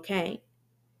lines of cocaine.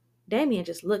 Damion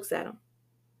just looks at him.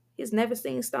 He's never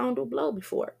seen Stone do blow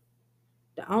before.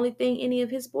 The only thing any of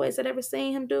his boys had ever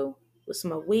seen him do was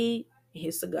smoke weed and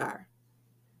his cigar.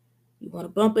 You want a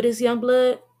bump of this, young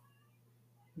blood?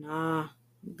 Nah,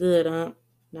 I'm good,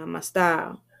 not my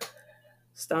style.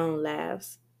 Stone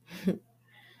laughs.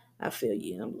 I feel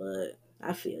you, young blood.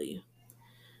 I feel you.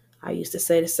 I used to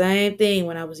say the same thing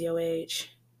when I was your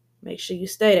age. Make sure you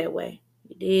stay that way.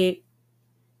 You dig?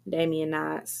 Damion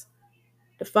nods.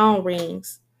 The phone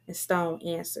rings and Stone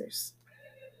answers.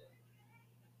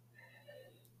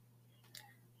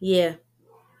 Yeah,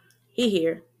 he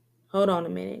here. Hold on a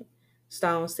minute,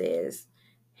 Stone says,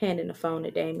 handing the phone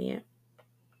to Damion.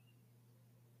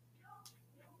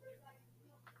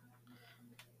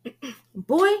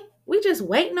 Boy, we just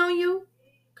waiting on you,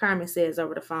 Carmen says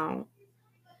over the phone.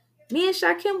 Me and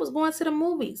Shakim was going to the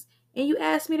movies, and you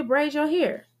asked me to braid your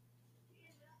hair.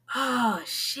 Oh,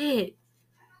 shit.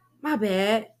 My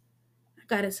bad. I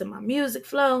got into my music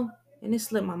flow, and it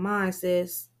slipped my mind,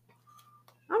 sis.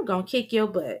 I'm gonna kick your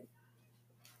butt.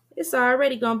 It's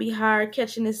already gonna be hard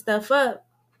catching this stuff up,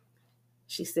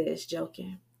 she says,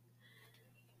 joking.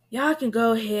 Y'all can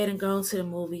go ahead and go to the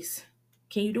movies.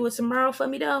 Can you do it tomorrow for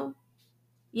me, though?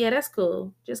 Yeah, that's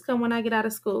cool. Just come when I get out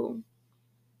of school.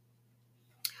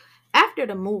 After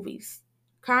the movies,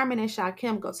 Carmen and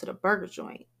Shakim go to the burger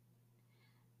joint.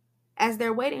 As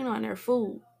they're waiting on their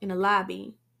food in the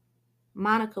lobby,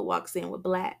 Monica walks in with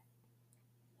Black.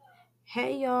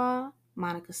 Hey, y'all,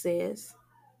 Monica says.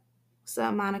 What's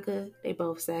up, Monica? They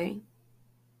both say.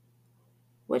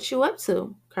 What you up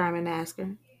to? Carmen asks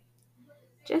her.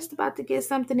 Just about to get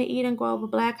something to eat and go over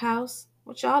Black House.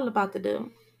 What y'all about to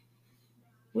do?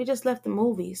 We just left the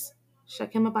movies.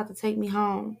 Shakim about to take me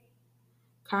home,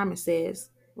 Carmen says,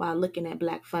 while looking at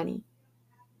Black funny.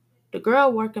 The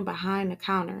girl working behind the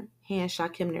counter hands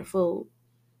Shakim their food.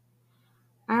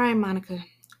 All right, Monica,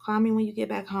 call me when you get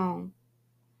back home.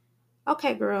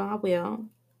 Okay, girl, I will.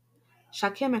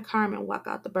 Shakim and Carmen walk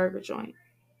out the burger joint.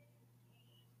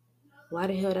 Why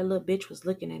the hell that little bitch was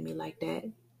looking at me like that?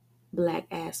 Black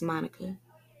asked Monica.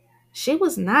 She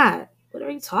was not. What are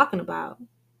you talking about?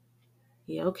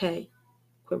 Yeah, okay.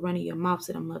 Quit running your mouth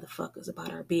to them motherfuckers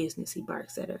about our business, he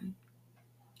barks at her.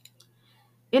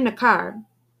 In the car,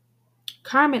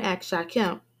 Carmen asked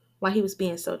Shakim why he was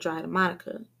being so dry to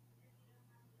Monica.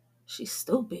 She's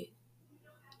stupid.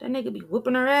 That nigga be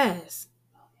whooping her ass,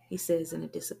 he says in a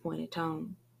disappointed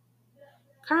tone.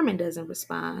 Carmen doesn't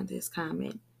respond to his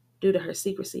comment due to her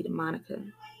secrecy to Monica.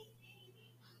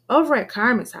 Over at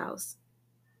Carmen's house,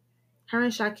 her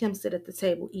and Shakim sit at the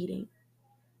table eating.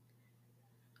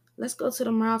 Let's go to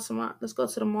the mall tomorrow. Let's go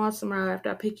to the mall tomorrow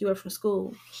after I pick you up from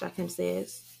school, Shakim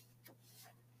says.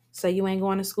 So you ain't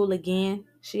going to school again?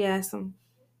 She asks him.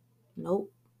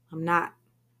 Nope, I'm not.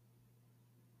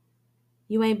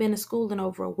 You ain't been to school in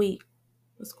over a week.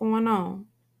 What's going on?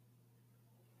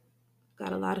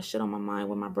 Got a lot of shit on my mind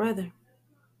with my brother.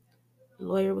 The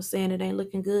lawyer was saying it ain't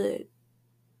looking good.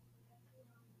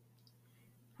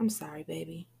 I'm sorry,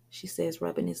 baby, she says,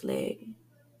 rubbing his leg.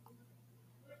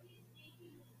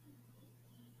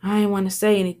 I ain't want to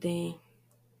say anything,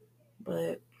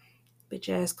 but bitch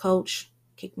ass coach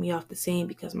kicked me off the team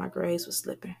because my grades was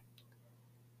slipping.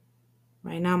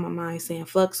 Right now my mind's saying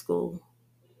fuck school.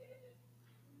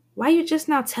 Why you just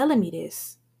now telling me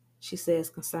this? She says,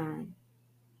 concerned.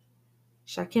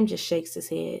 Shakim just shakes his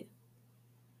head.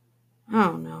 I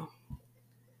don't know.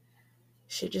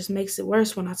 Shit just makes it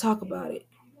worse when I talk about it.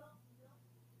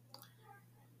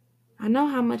 I know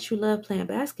how much you love playing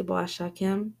basketball,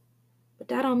 Shakim, but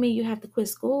that don't mean you have to quit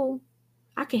school.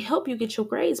 I can help you get your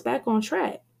grades back on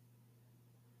track.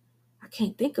 I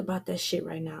can't think about that shit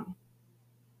right now,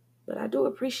 but I do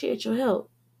appreciate your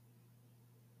help.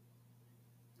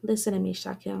 Listen to me,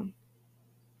 Shakim.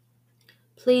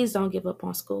 Please don't give up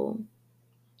on school.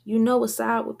 You know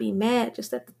Asad would be mad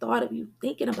just at the thought of you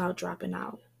thinking about dropping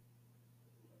out.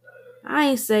 I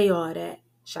ain't say all that,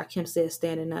 Shakim said,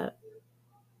 standing up.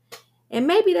 And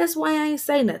maybe that's why I ain't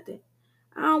say nothing.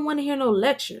 I don't want to hear no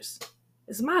lectures.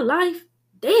 It's my life.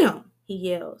 Damn, he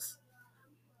yells.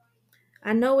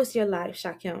 I know it's your life,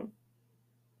 Shakim.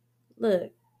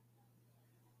 Look,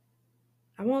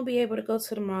 I won't be able to go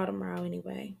to the mall tomorrow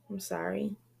anyway. I'm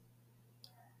sorry.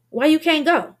 Why you can't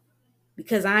go?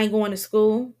 Because I ain't going to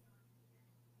school?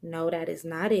 No, that is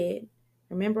not it.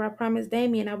 Remember I promised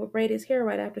Damion I would braid his hair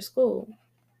right after school.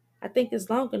 I think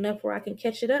it's long enough where I can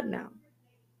catch it up now.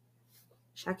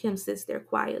 Shakim sits there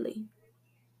quietly.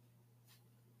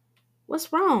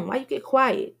 What's wrong? Why you get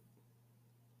quiet?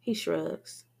 He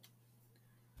shrugs.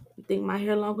 You think my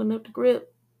hair long enough to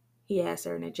grip? He asks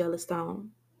her in a jealous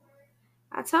tone.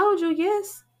 I told you,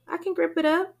 yes, I can grip it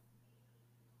up.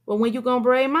 Well, when you gonna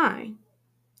braid mine?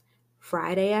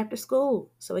 Friday after school,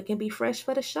 so it can be fresh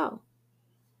for the show.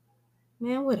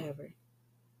 Man, whatever.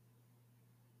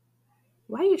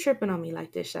 Why you tripping on me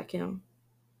like this, Shakim?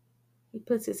 He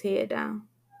puts his head down.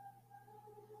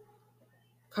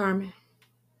 Carmen,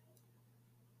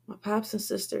 my pops and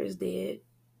sister is dead.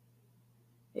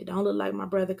 It don't look like my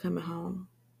brother coming home.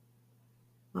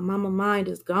 My mama mind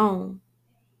is gone.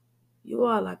 You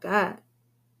all I got.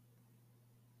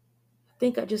 I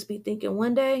think I just be thinking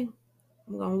one day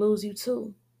I'm gonna lose you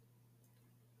too.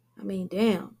 I mean,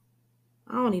 damn,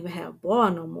 I don't even have ball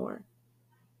no more.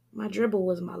 My dribble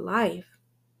was my life.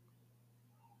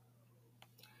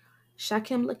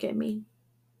 Shakim, look at me.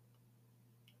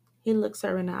 He looks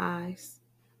her in the eyes.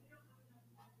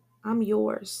 I'm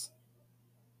yours.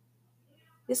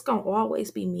 It's gonna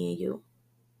always be me and you.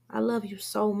 I love you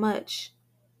so much.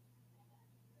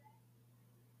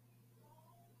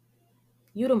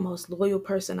 You the most loyal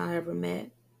person I ever met.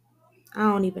 I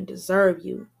don't even deserve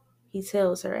you, he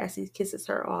tells her as he kisses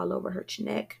her all over her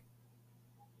neck.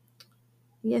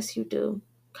 Yes, you do,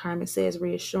 Carmen says,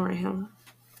 reassuring him.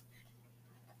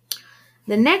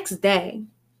 The next day,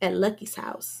 at Lucky's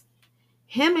house,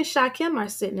 him and Shakim are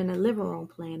sitting in the living room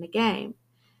playing the game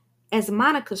as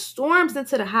Monica storms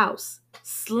into the house,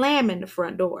 slamming the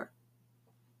front door.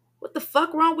 What the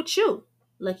fuck wrong with you?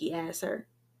 Lucky asks her.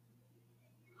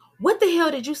 What the hell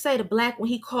did you say to Black when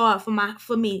he called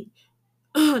for me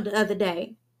the other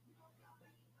day?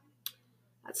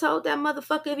 I told that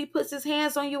motherfucker if he puts his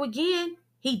hands on you again,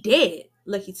 he dead,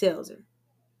 Lucky tells her.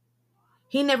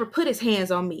 He never put his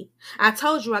hands on me. I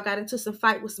told you I got into some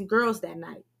fight with some girls that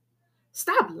night.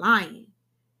 Stop lying.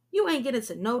 You ain't get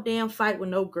into no damn fight with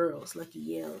no girls, Lucky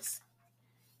yells.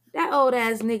 That old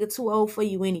ass nigga too old for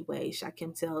you anyway,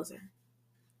 Shakim tells her.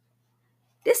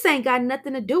 This ain't got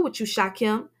nothing to do with you,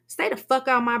 Shakim. Stay the fuck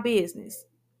out of my business.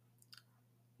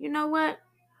 You know what?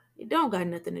 It don't got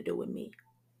nothing to do with me.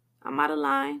 I'm out of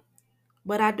line.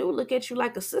 But I do look at you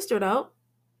like a sister, though.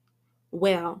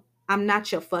 Well, I'm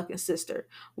not your fucking sister.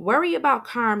 Worry about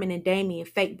Carmen and Damion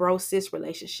fake bro-sis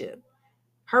relationship.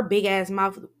 Her big ass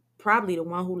mouth is probably the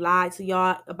one who lied to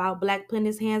y'all about Black putting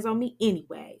his hands on me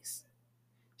anyways.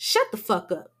 Shut the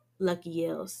fuck up, Lucky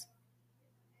yells.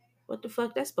 What the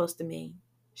fuck that's supposed to mean?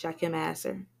 Shakim asks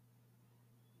her.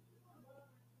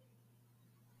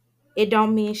 It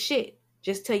don't mean shit.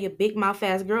 Just tell your big mouth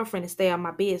ass girlfriend to stay out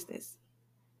my business.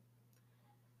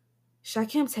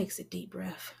 Shakim takes a deep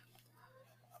breath.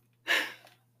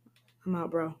 I'm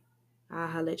out, bro. I'll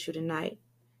holler at you tonight,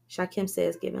 Shakim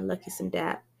says, giving Lucky some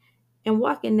dap, and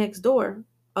walking next door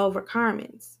over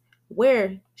Carmen's,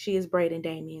 where she is braiding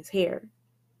Damien's hair.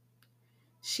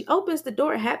 She opens the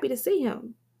door, happy to see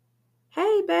him.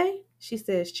 Hey, bae, she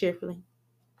says cheerfully.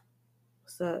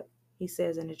 What's up? He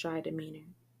says in a dry demeanor.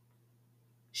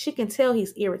 She can tell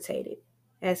he's irritated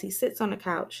as he sits on the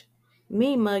couch,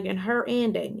 me mugging her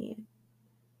and Damion.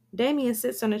 Damion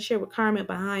sits on a chair with Carmen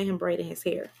behind him braiding his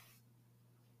hair.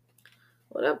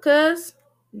 What up, cuz?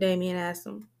 Damion asks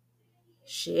him.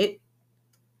 Shit,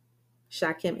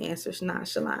 Shakim answers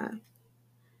nonchalant.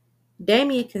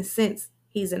 Damion can sense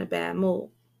he's in a bad mood.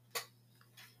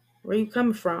 Where you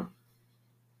coming from?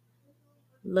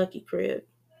 Lucky crib.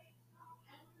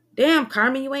 Damn,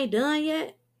 Carmen, you ain't done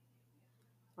yet?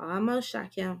 Almost,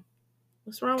 Shakim.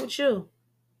 What's wrong with you?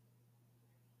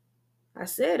 I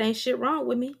said ain't shit wrong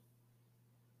with me.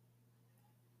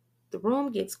 The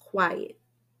room gets quiet,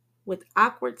 with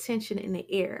awkward tension in the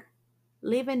air,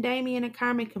 leaving Damion and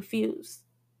Carmen confused.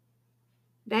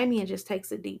 Damion just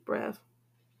takes a deep breath.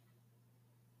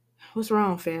 What's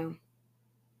wrong, fam?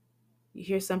 You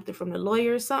hear something from the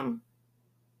lawyer or something?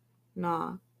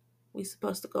 Nah, we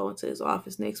supposed to go into his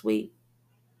office next week.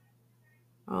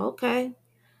 Oh, okay.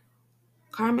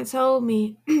 Carmen told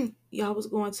me y'all was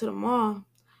going to the mall.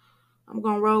 I'm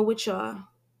gonna roll with y'all.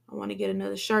 I want to get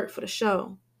another shirt for the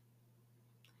show.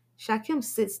 Shakim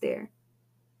sits there,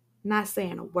 not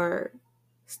saying a word,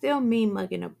 still mean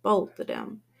mugging at both of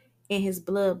them, and his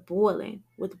blood boiling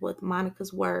with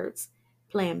Monica's words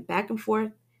playing back and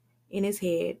forth in his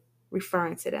head,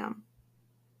 referring to them.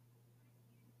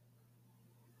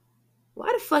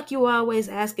 Why the fuck you always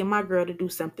asking my girl to do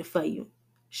something for you?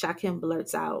 Shakim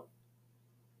blurts out.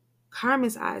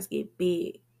 Carmen's eyes get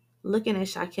big, looking at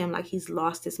Shakim like he's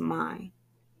lost his mind.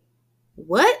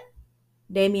 What?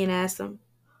 Damion asks him.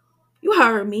 You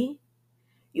heard me.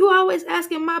 You always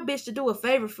asking my bitch to do a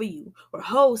favor for you or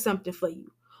hold something for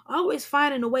you. Always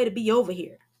finding a way to be over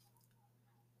here.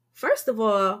 First of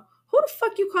all, who the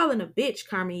fuck you calling a bitch?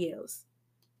 Carmen yells.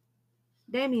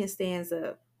 Damion stands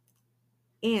up,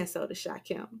 and so does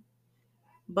Shakim.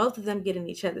 Both of them get in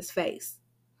each other's face.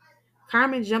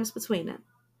 Carmen jumps between them.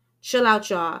 Chill out,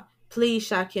 y'all. Please,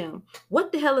 Shakim.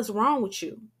 What the hell is wrong with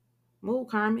you? Move,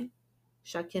 Carmen.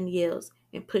 Shakim yells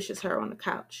and pushes her on the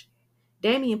couch.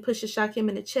 Damion pushes Shakim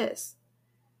in the chest.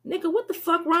 Nigga, what the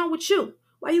fuck wrong with you?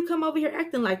 Why you come over here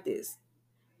acting like this?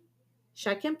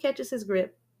 Shakim catches his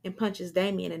grip and punches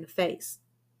Damion in the face.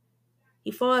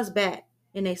 He falls back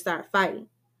and they start fighting,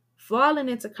 falling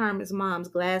into Carmen's mom's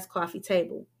glass coffee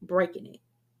table, breaking it.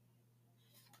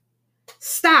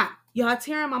 Stop! Y'all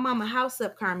tearing my mama house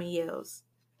up, Carmen yells.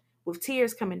 with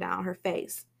tears coming down her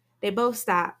face. They both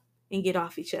stop and get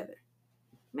off each other.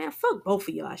 Man, fuck both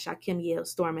of y'all, Shakim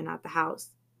yells, storming out the house.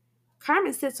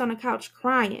 Carmen sits on the couch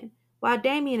crying while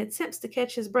Damion attempts to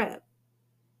catch his breath.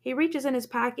 He reaches in his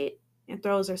pocket and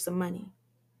throws her some money.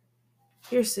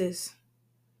 Here, sis.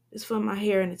 It's for my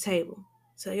hair and the table.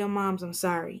 Tell your moms I'm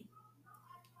sorry.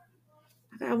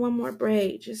 I got one more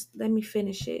braid. Just let me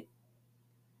finish it.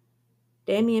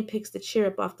 Damion picks the chair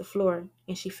up off the floor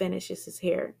and she finishes his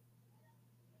hair.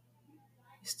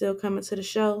 You still coming to the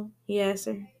show? He asks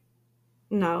her.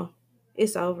 No,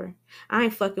 it's over. I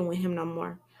ain't fucking with him no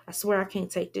more. I swear I can't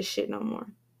take this shit no more.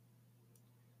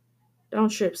 Don't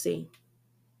trip, see.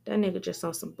 That nigga just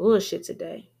on some bullshit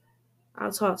today.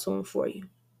 I'll talk to him for you.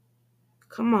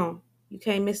 Come on, you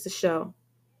can't miss the show.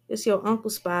 It's your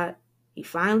uncle's spot. He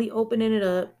finally opening it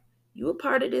up. You a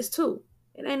part of this too.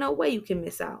 It ain't no way you can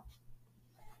miss out.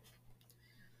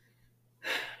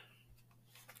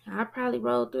 I probably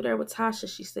rolled through there with Tasha,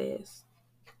 she says.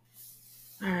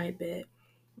 All right, bet.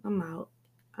 I'm out.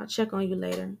 I'll check on you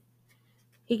later.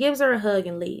 He gives her a hug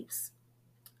and leaves.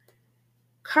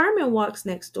 Carmen walks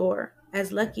next door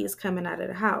as Lucky is coming out of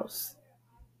the house.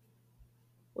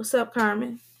 What's up,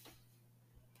 Carmen?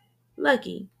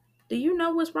 Lucky, do you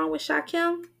know what's wrong with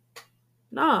Shakim?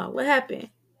 Nah, what happened?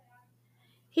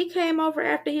 He came over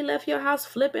after he left your house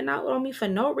flipping out on me for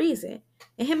no reason.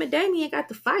 And him and Damion got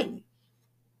to fighting.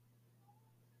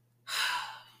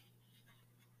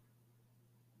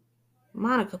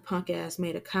 Monica punk ass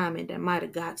made a comment that might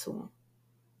have got to him.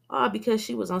 All because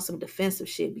she was on some defensive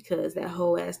shit because that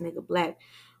whole ass nigga Black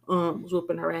was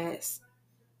whooping her ass.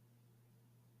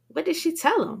 What did she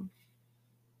tell him?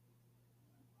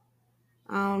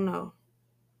 I don't know.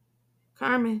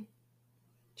 Carmen,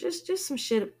 just some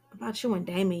shit about you and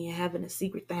Damion having a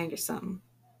secret thing or something.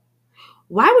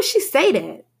 Why would she say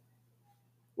that?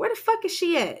 Where the fuck is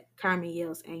she at? Carmen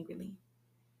yells angrily.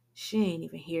 She ain't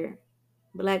even here.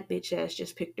 Black bitch ass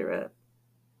just picked her up.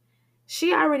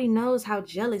 She already knows how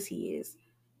jealous he is.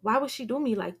 Why would she do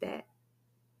me like that?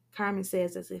 Carmen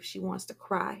says as if she wants to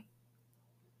cry.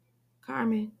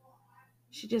 Carmen,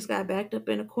 she just got backed up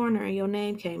in a corner and your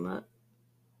name came up.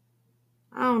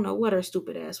 I don't know what her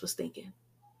stupid ass was thinking.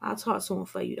 I'll talk to him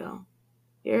for you though.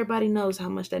 Everybody knows how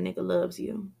much that nigga loves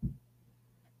you.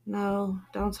 No,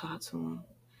 don't talk to him.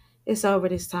 It's over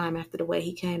this time after the way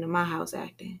he came to my house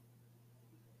acting.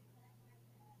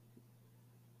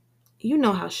 You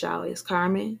know how Shaw is,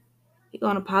 Carmen. He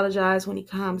gonna apologize when he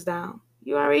calms down.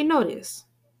 You already know this.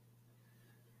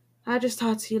 I'll just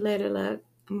talk to you later, Luck.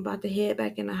 I'm about to head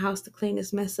back in the house to clean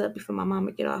this mess up before my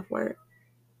mama get off work.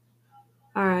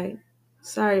 All right.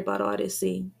 Sorry about all this,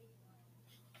 see.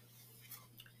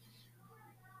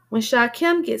 When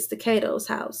Shakim gets to Kato's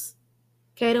house,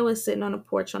 Kato is sitting on the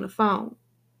porch on the phone.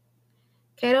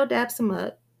 Kato daps him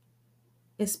up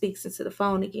and speaks into the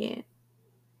phone again.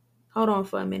 Hold on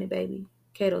for a minute, baby,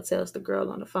 Kato tells the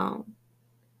girl on the phone.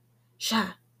 Sha,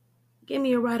 give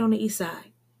me a ride on the east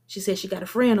side. She said she got a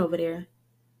friend over there.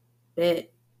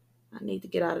 Bet. I need to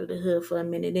get out of the hood for a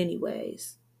minute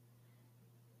anyways.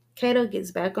 Kato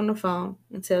gets back on the phone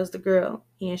and tells the girl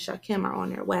he and Shakim are on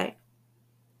their way.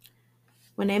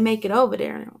 When they make it over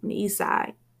there on the east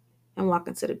side and walk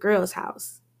into the girl's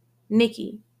house,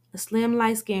 Nikki, a slim,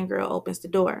 light-skinned girl, opens the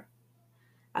door.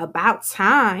 About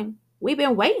time. We've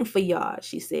been waiting for y'all,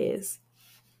 she says.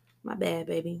 My bad,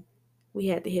 baby. We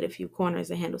had to hit a few corners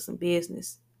and handle some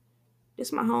business.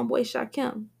 This my homeboy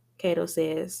Shakim, Kato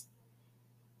says.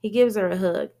 He gives her a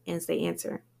hug as they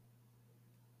enter.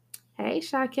 Hey,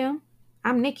 Shakim.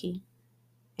 I'm Nikki.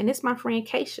 And it's my friend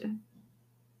Keisha.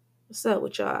 What's up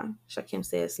with y'all? Shakim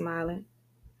says, smiling.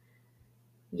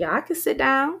 Y'all can sit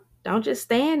down. Don't just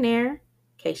stand there,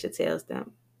 Keisha tells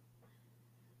them.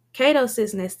 Kato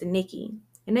sits next to Nikki,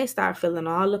 and they start feeling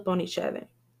all up on each other.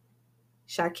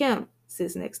 Shakim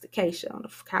sits next to Keisha on the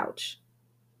couch.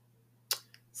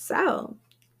 So,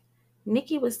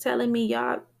 Nikki was telling me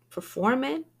y'all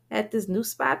performing at this new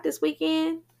spot this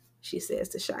weekend, she says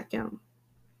to Shakim.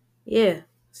 Yeah,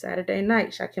 Saturday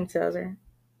night, Shakim tells her.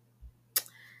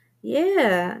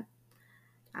 Yeah,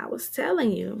 I was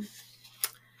telling you.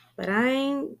 But I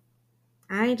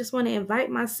ain't just want to invite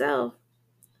myself.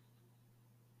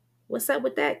 What's up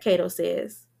with that? Kato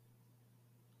says.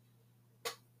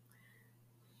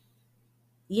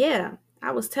 Yeah,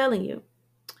 I was telling you.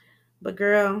 But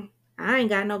girl, I ain't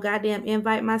got no goddamn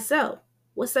invite myself.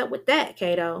 What's up with that,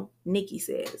 Kato? Nikki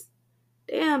says.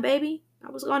 Damn, baby, I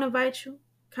was going to invite you.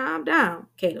 Calm down,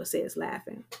 Kato says,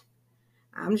 laughing.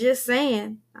 I'm just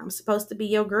saying, I'm supposed to be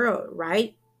your girl,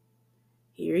 right?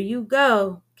 Here you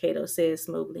go, Kato says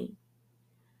smoothly.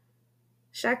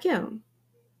 Shakim,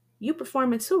 You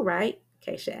performing too, right?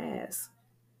 Keisha asks.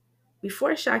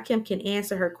 Before Shakim can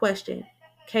answer her question,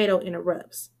 Kato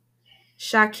interrupts.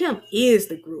 Shakim is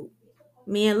the group.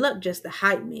 Me and Luck just the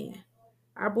hype man.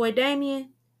 Our boy Damion,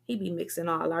 he be mixing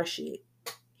all our shit.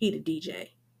 He the DJ.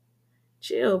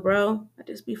 Chill, bro. I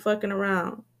just be fucking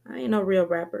around. I ain't no real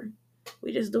rapper.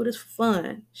 We just do this for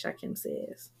fun, Shakim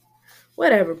says.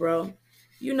 Whatever, bro.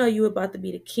 You know you about to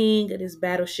be the king of this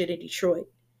battle shit in Detroit.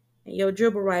 And yo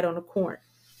dribble right on the court,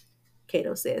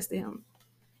 Kato says to him.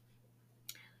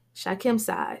 Shakim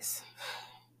sighs.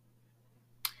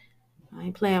 I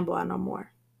ain't playing ball no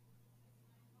more.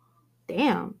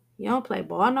 Damn, you don't play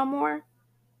ball no more?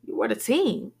 You were the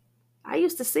team. I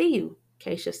used to see you,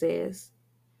 Keisha says.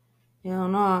 Hell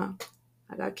no,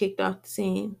 I got kicked off the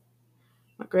team.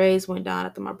 My grades went down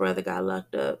after my brother got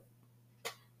locked up.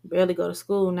 Barely go to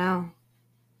school now.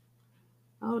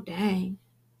 Oh, dang.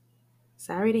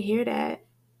 Sorry to hear that.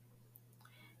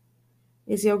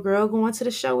 Is your girl going to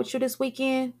the show with you this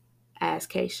weekend?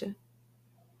 Asked Keisha.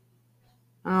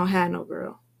 I don't have no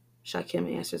girl,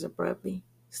 Shakim answers abruptly,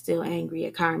 still angry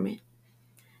at Carmen.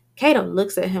 Kato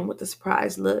looks at him with a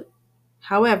surprised look.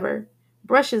 However,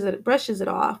 brushes it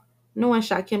off, knowing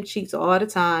Shakim cheats all the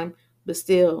time, but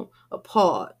still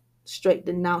appalled, straight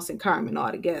denouncing Carmen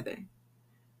altogether.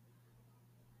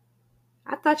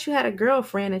 I thought you had a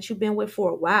girlfriend that you've been with for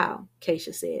a while,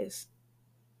 Keisha says.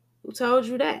 Who told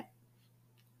you that?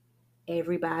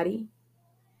 Everybody.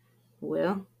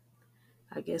 Well,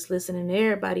 I guess listening to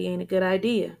everybody ain't a good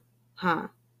idea, huh?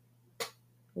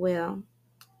 Well,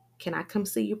 can I come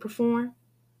see you perform?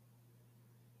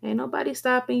 Ain't nobody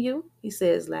stopping you, he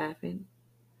says, laughing.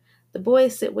 The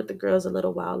boys sit with the girls a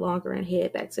little while longer and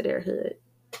head back to their hood.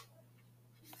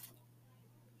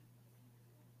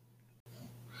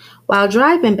 While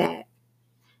driving back,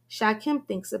 Shakim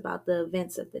thinks about the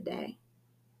events of the day.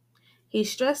 He's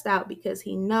stressed out because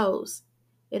he knows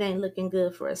it ain't looking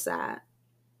good for Assad.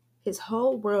 His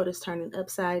whole world is turning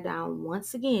upside down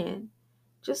once again,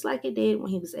 just like it did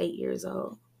when he was 8 years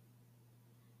old.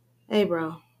 Hey,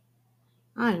 bro,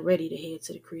 I ain't ready to head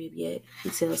to the crib yet, he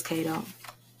tells Kato.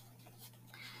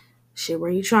 Shit,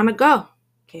 where you trying to go?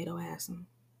 Kato asks him.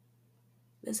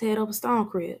 Let's head over Stone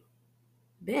crib.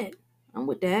 Bet, I'm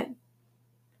with that.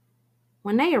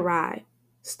 When they arrive,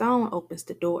 Stone opens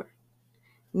the door.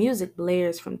 Music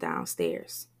blares from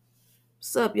downstairs.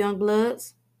 Sup, young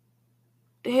bloods?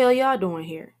 The hell y'all doing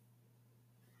here?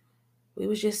 We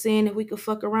was just seeing if we could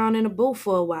fuck around in a booth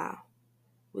for a while.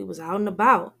 We was out and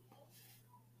about.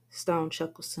 Stone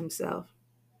chuckles to himself.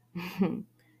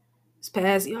 It's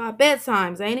past y'all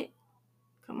bedtimes, ain't it?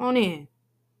 Come on in.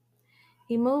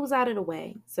 He moves out of the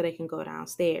way so they can go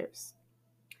downstairs.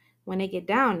 When they get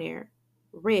down there,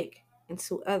 Rick and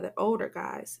two other older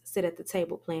guys sit at the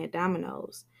table playing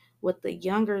dominoes, with the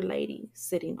younger lady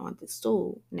sitting on the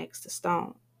stool next to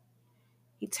Stone.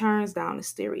 He turns down the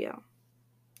stereo.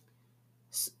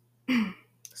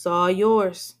 It's all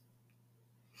yours.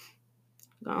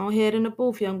 Go ahead in the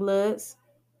booth, young bloods,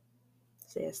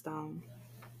 said Stone.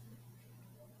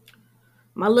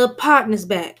 My little partner's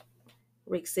back,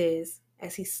 Rick says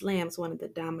as he slams one of the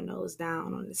dominoes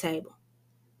down on the table.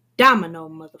 Domino,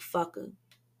 motherfucker.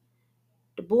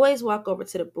 The boys walk over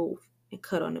to the booth and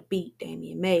cut on the beat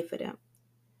Damion made for them.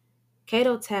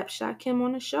 Kato taps Shakim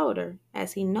on the shoulder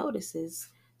as he notices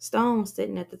Stone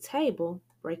sitting at the table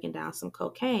breaking down some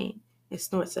cocaine and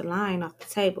snorts a line off the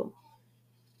table.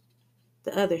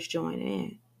 The others join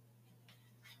in.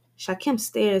 Shakim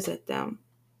stares at them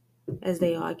as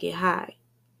they all get high.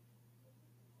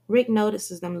 Rick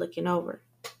notices them looking over.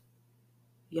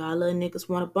 Y'all little niggas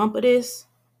want a bump of this?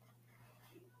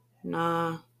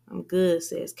 Nah, I'm good,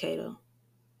 says Kato.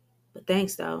 But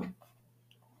thanks, though.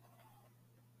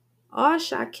 All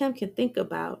Shakim can think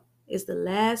about is the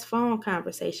last phone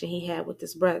conversation he had with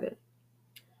his brother.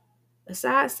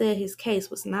 Assad said his case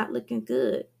was not looking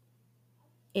good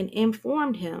and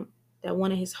informed him that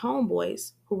one of his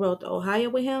homeboys who rode to Ohio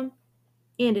with him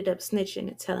ended up snitching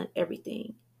and telling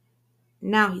everything.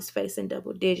 Now he's facing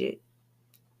double digit.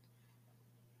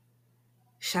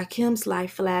 Shakim's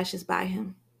life flashes by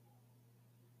him.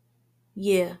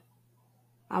 Yeah,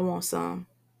 I want some.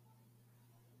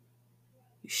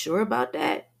 You sure about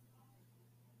that?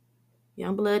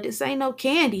 Youngblood, this ain't no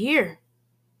candy here,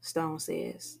 Stone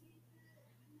says.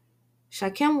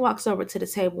 Shakim walks over to the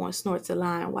table and snorts a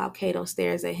line while Kato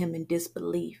stares at him in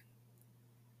disbelief.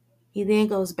 He then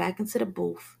goes back into the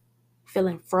booth,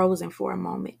 feeling frozen for a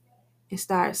moment, and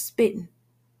starts spitting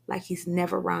like he's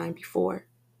never rhymed before,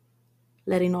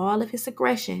 letting all of his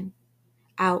aggression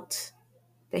out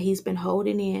that he's been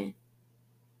holding in.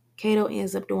 Kato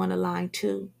ends up doing a line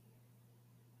too.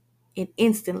 and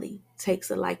instantly takes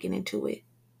a liking into it.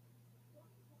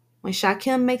 When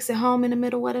Shakim makes it home in the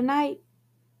middle of the night,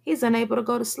 he's unable to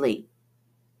go to sleep,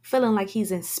 feeling like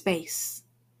he's in space.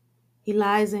 He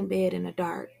lies in bed in the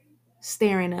dark,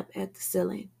 staring up at the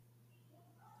ceiling.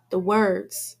 The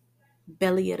words,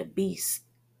 belly of the beast,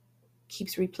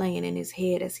 keeps replaying in his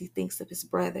head as he thinks of his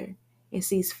brother and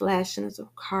sees flashes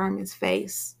of Carmen's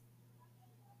face.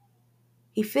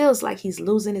 He feels like he's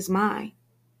losing his mind.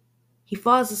 He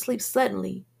falls asleep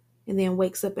suddenly and then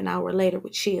wakes up an hour later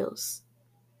with chills.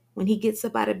 When he gets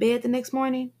up out of bed the next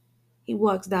morning, he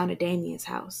walks down to Damion's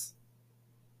house.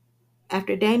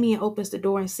 After Damion opens the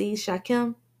door and sees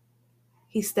Shakim,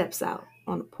 he steps out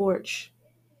on the porch.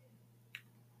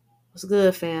 "What's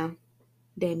good, fam?"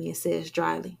 Damion says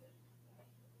dryly.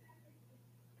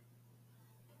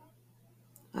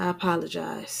 "I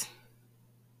apologize,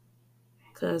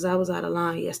 because I was out of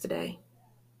line yesterday."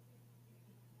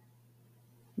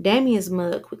 Damion's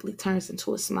mug quickly turns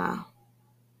into a smile.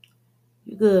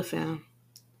 "You good, fam?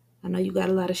 I know you got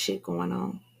a lot of shit going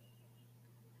on."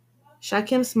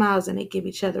 Shakim smiles and they give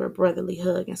each other a brotherly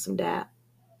hug and some dap.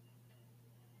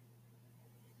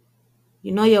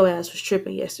 "You know your ass was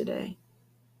tripping yesterday.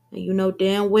 And you know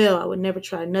damn well I would never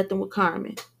try nothing with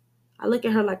Carmen. I look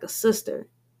at her like a sister.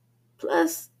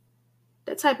 Plus,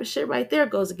 that type of shit right there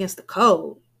goes against the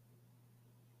code."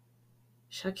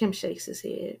 Shakim shakes his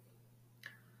head.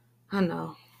 "I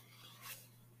know.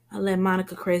 I let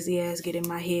Monica crazy ass get in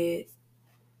my head.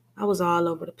 I was all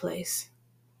over the place.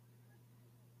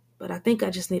 But I think I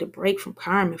just need a break from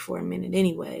Carmen for a minute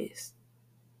anyways."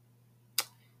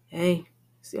 "Hey,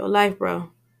 it's your life,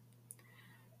 bro.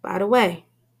 By the way,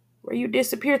 where you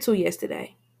disappeared to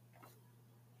yesterday?"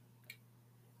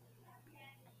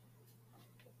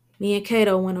 "Me and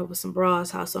Kato went over some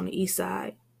Braw's house on the east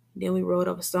side. Then we rode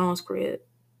over Stone's crib.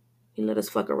 He let us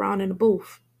fuck around in the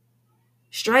booth."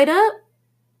 "Straight up?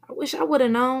 I wish I would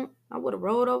have known. I would have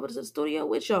rolled over to the studio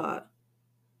with y'all."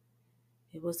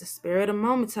 "It was the spirit of the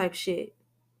moment type shit.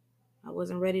 I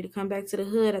wasn't ready to come back to the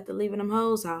hood after leaving them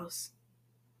hoes' house."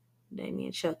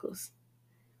 Damion chuckles.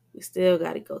 "We still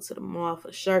got to go to the mall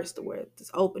for shirts to wear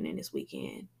this opening this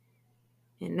weekend.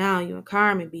 And now you and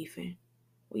Carmen beefing.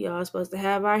 We all supposed to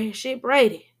have our shit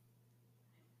braided.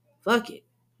 Fuck it.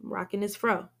 I'm rocking this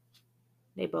fro."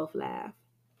 They both laugh.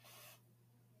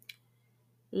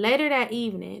 Later that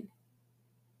evening,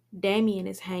 Damion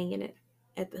is hanging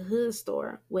at the hood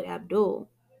store with Abdul.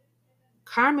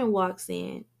 Carmen walks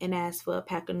in and asks for a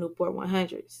pack of Newport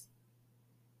 100s.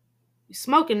 "You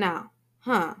smoking now,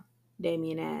 huh?"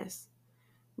 Damion asks.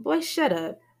 "Boy, shut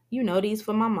up. You know these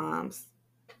for my moms."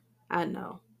 "I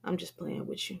know. I'm just playing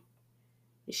with you."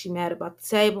 "Is she mad about the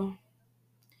table?"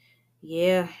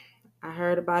 "Yeah, I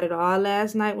heard about it all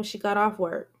last night when she got off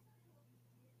work."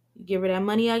 "You give her that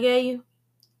money I gave you?"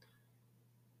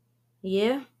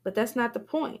 "Yeah, but that's not the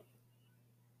point."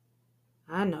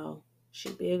 "I know.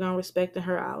 She big on respecting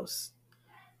her house.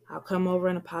 I'll come over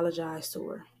and apologize to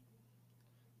her."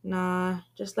 "Nah,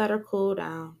 just let her cool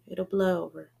down. It'll blow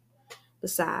over.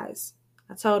 Besides,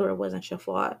 I told her it wasn't your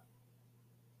fault."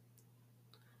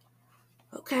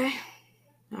 "Okay,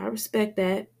 I respect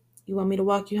that. You want me to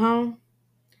walk you home?"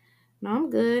 "No, I'm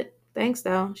good. Thanks,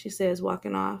 though," she says,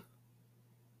 walking off.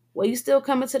 "Well, you still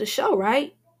coming to the show,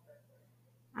 right?"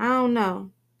 "I don't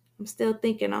know. I'm still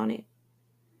thinking on it.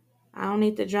 I don't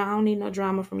need no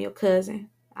drama from your cousin.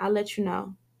 I'll let you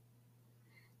know."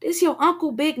 "This your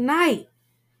uncle big night.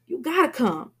 You gotta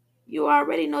come. You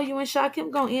already know you and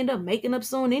Shakim gonna end up making up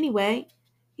soon anyway.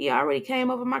 He already came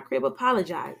over my crib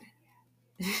apologizing."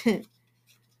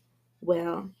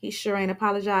 "Well, he sure ain't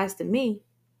apologized to me."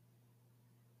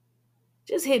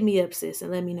 "Just hit me up, sis,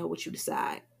 and let me know what you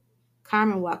decide."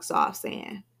 Carmen walks off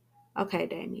saying, "Okay,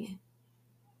 Damion."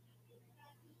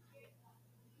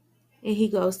 And he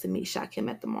goes to meet Shakim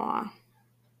at the mall.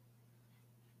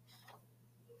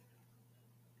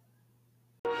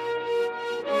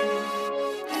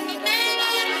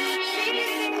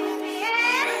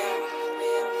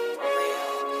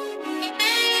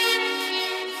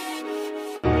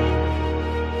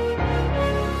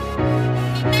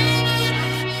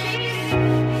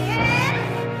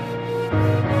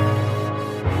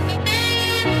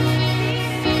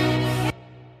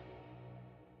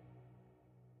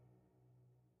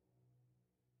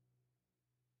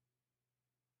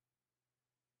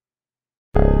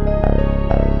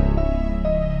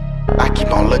 I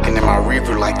keep on looking in my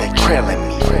rearview like they trailing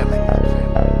me.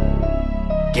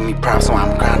 Give me props so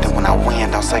I'm grounded when I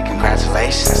win, don't say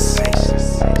congratulations.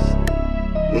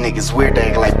 Niggas weird, they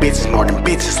act like bitches more than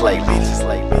bitches lately.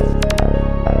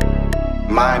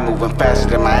 Mind moving faster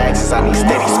than my actions, I need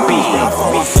steady speed. I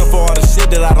fought myself for all the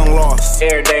shit that I done lost.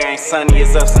 Every day ain't sunny,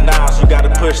 it's ups and downs, you gotta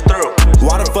push through.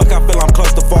 Why the fuck I feel I'm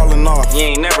close to falling off?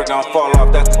 You ain't never gonna fall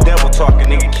off, that's the devil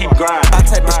talking, nigga, keep grinding. I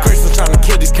take prescriptions trying to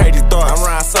kill these crazy thoughts. I'm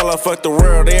riding solo, fuck the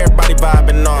world, everybody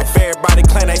vibing off. If everybody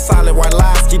claim they solid, white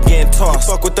lies keep getting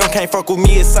tossed. Fuck with them, can't fuck with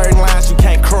me, it's certain lines you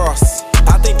can't cross.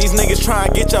 I think these niggas try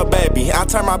and get your baby. I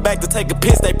turn my back to take a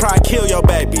piss, they probably kill your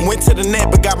baby. Went to the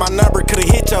net but got my number, could've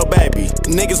hit your baby.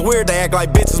 Niggas weird, they act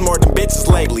like bitches more than bitches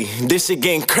lately. This shit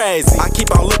getting crazy. I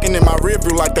keep on looking in my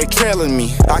rearview like they trailing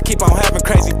me. I keep on having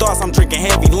crazy thoughts, I'm drinking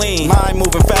heavy lean. Mind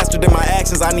moving faster than my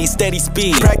actions, I need steady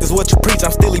speed. Practice what you preach,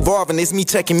 I'm still evolving, it's me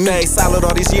checking me. Stay solid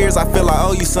all these years, I feel I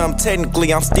owe you something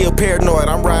technically. I'm still paranoid,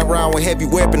 I'm riding around with heavy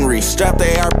weaponry. Strap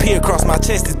the ARP across my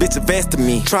chest, this bitch a vest of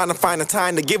me. Trying to find a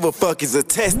time to give a fuck is a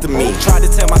test of me. Tried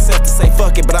to tell myself to say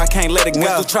fuck it, but I can't let it go.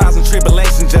 Went through trials and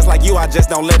tribulations just like you, I just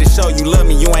don't let it show. You love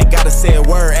me, you ain't gotta say a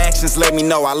word, actions let me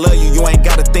know I love you. You ain't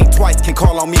gotta think twice, can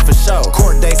call on me for sure.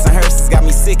 Court dates and hearses got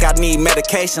me sick, I need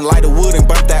medication. Light a wood and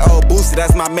burnt that old boosie,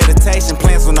 that's my meditation.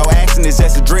 Plans with no action is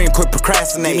just a dream, quit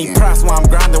procrastinating. Give me props while I'm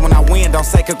grinding, when I win, don't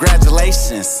say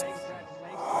congratulations.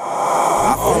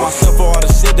 I fought myself for all the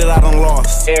shit that I done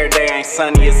lost. Every day ain't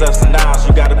sunny, it's ups and downs,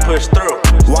 you gotta push through.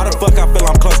 Why the fuck I feel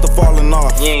I'm close to falling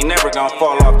off? You ain't never gonna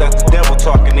fall off, that's the devil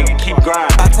talking, nigga, keep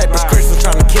grinding. I take prescriptions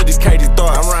trying to kill these crazy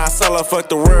thoughts. I'm riding solo, fuck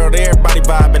the world, everybody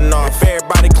vibing off. If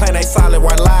everybody claim they solid,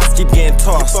 white lies keep getting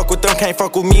tossed. Fuck with them, can't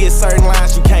fuck with me, it's certain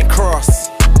lines you can't cross.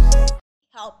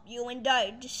 Hope you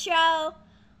enjoyed the show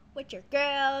with your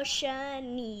girl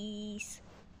Shanice.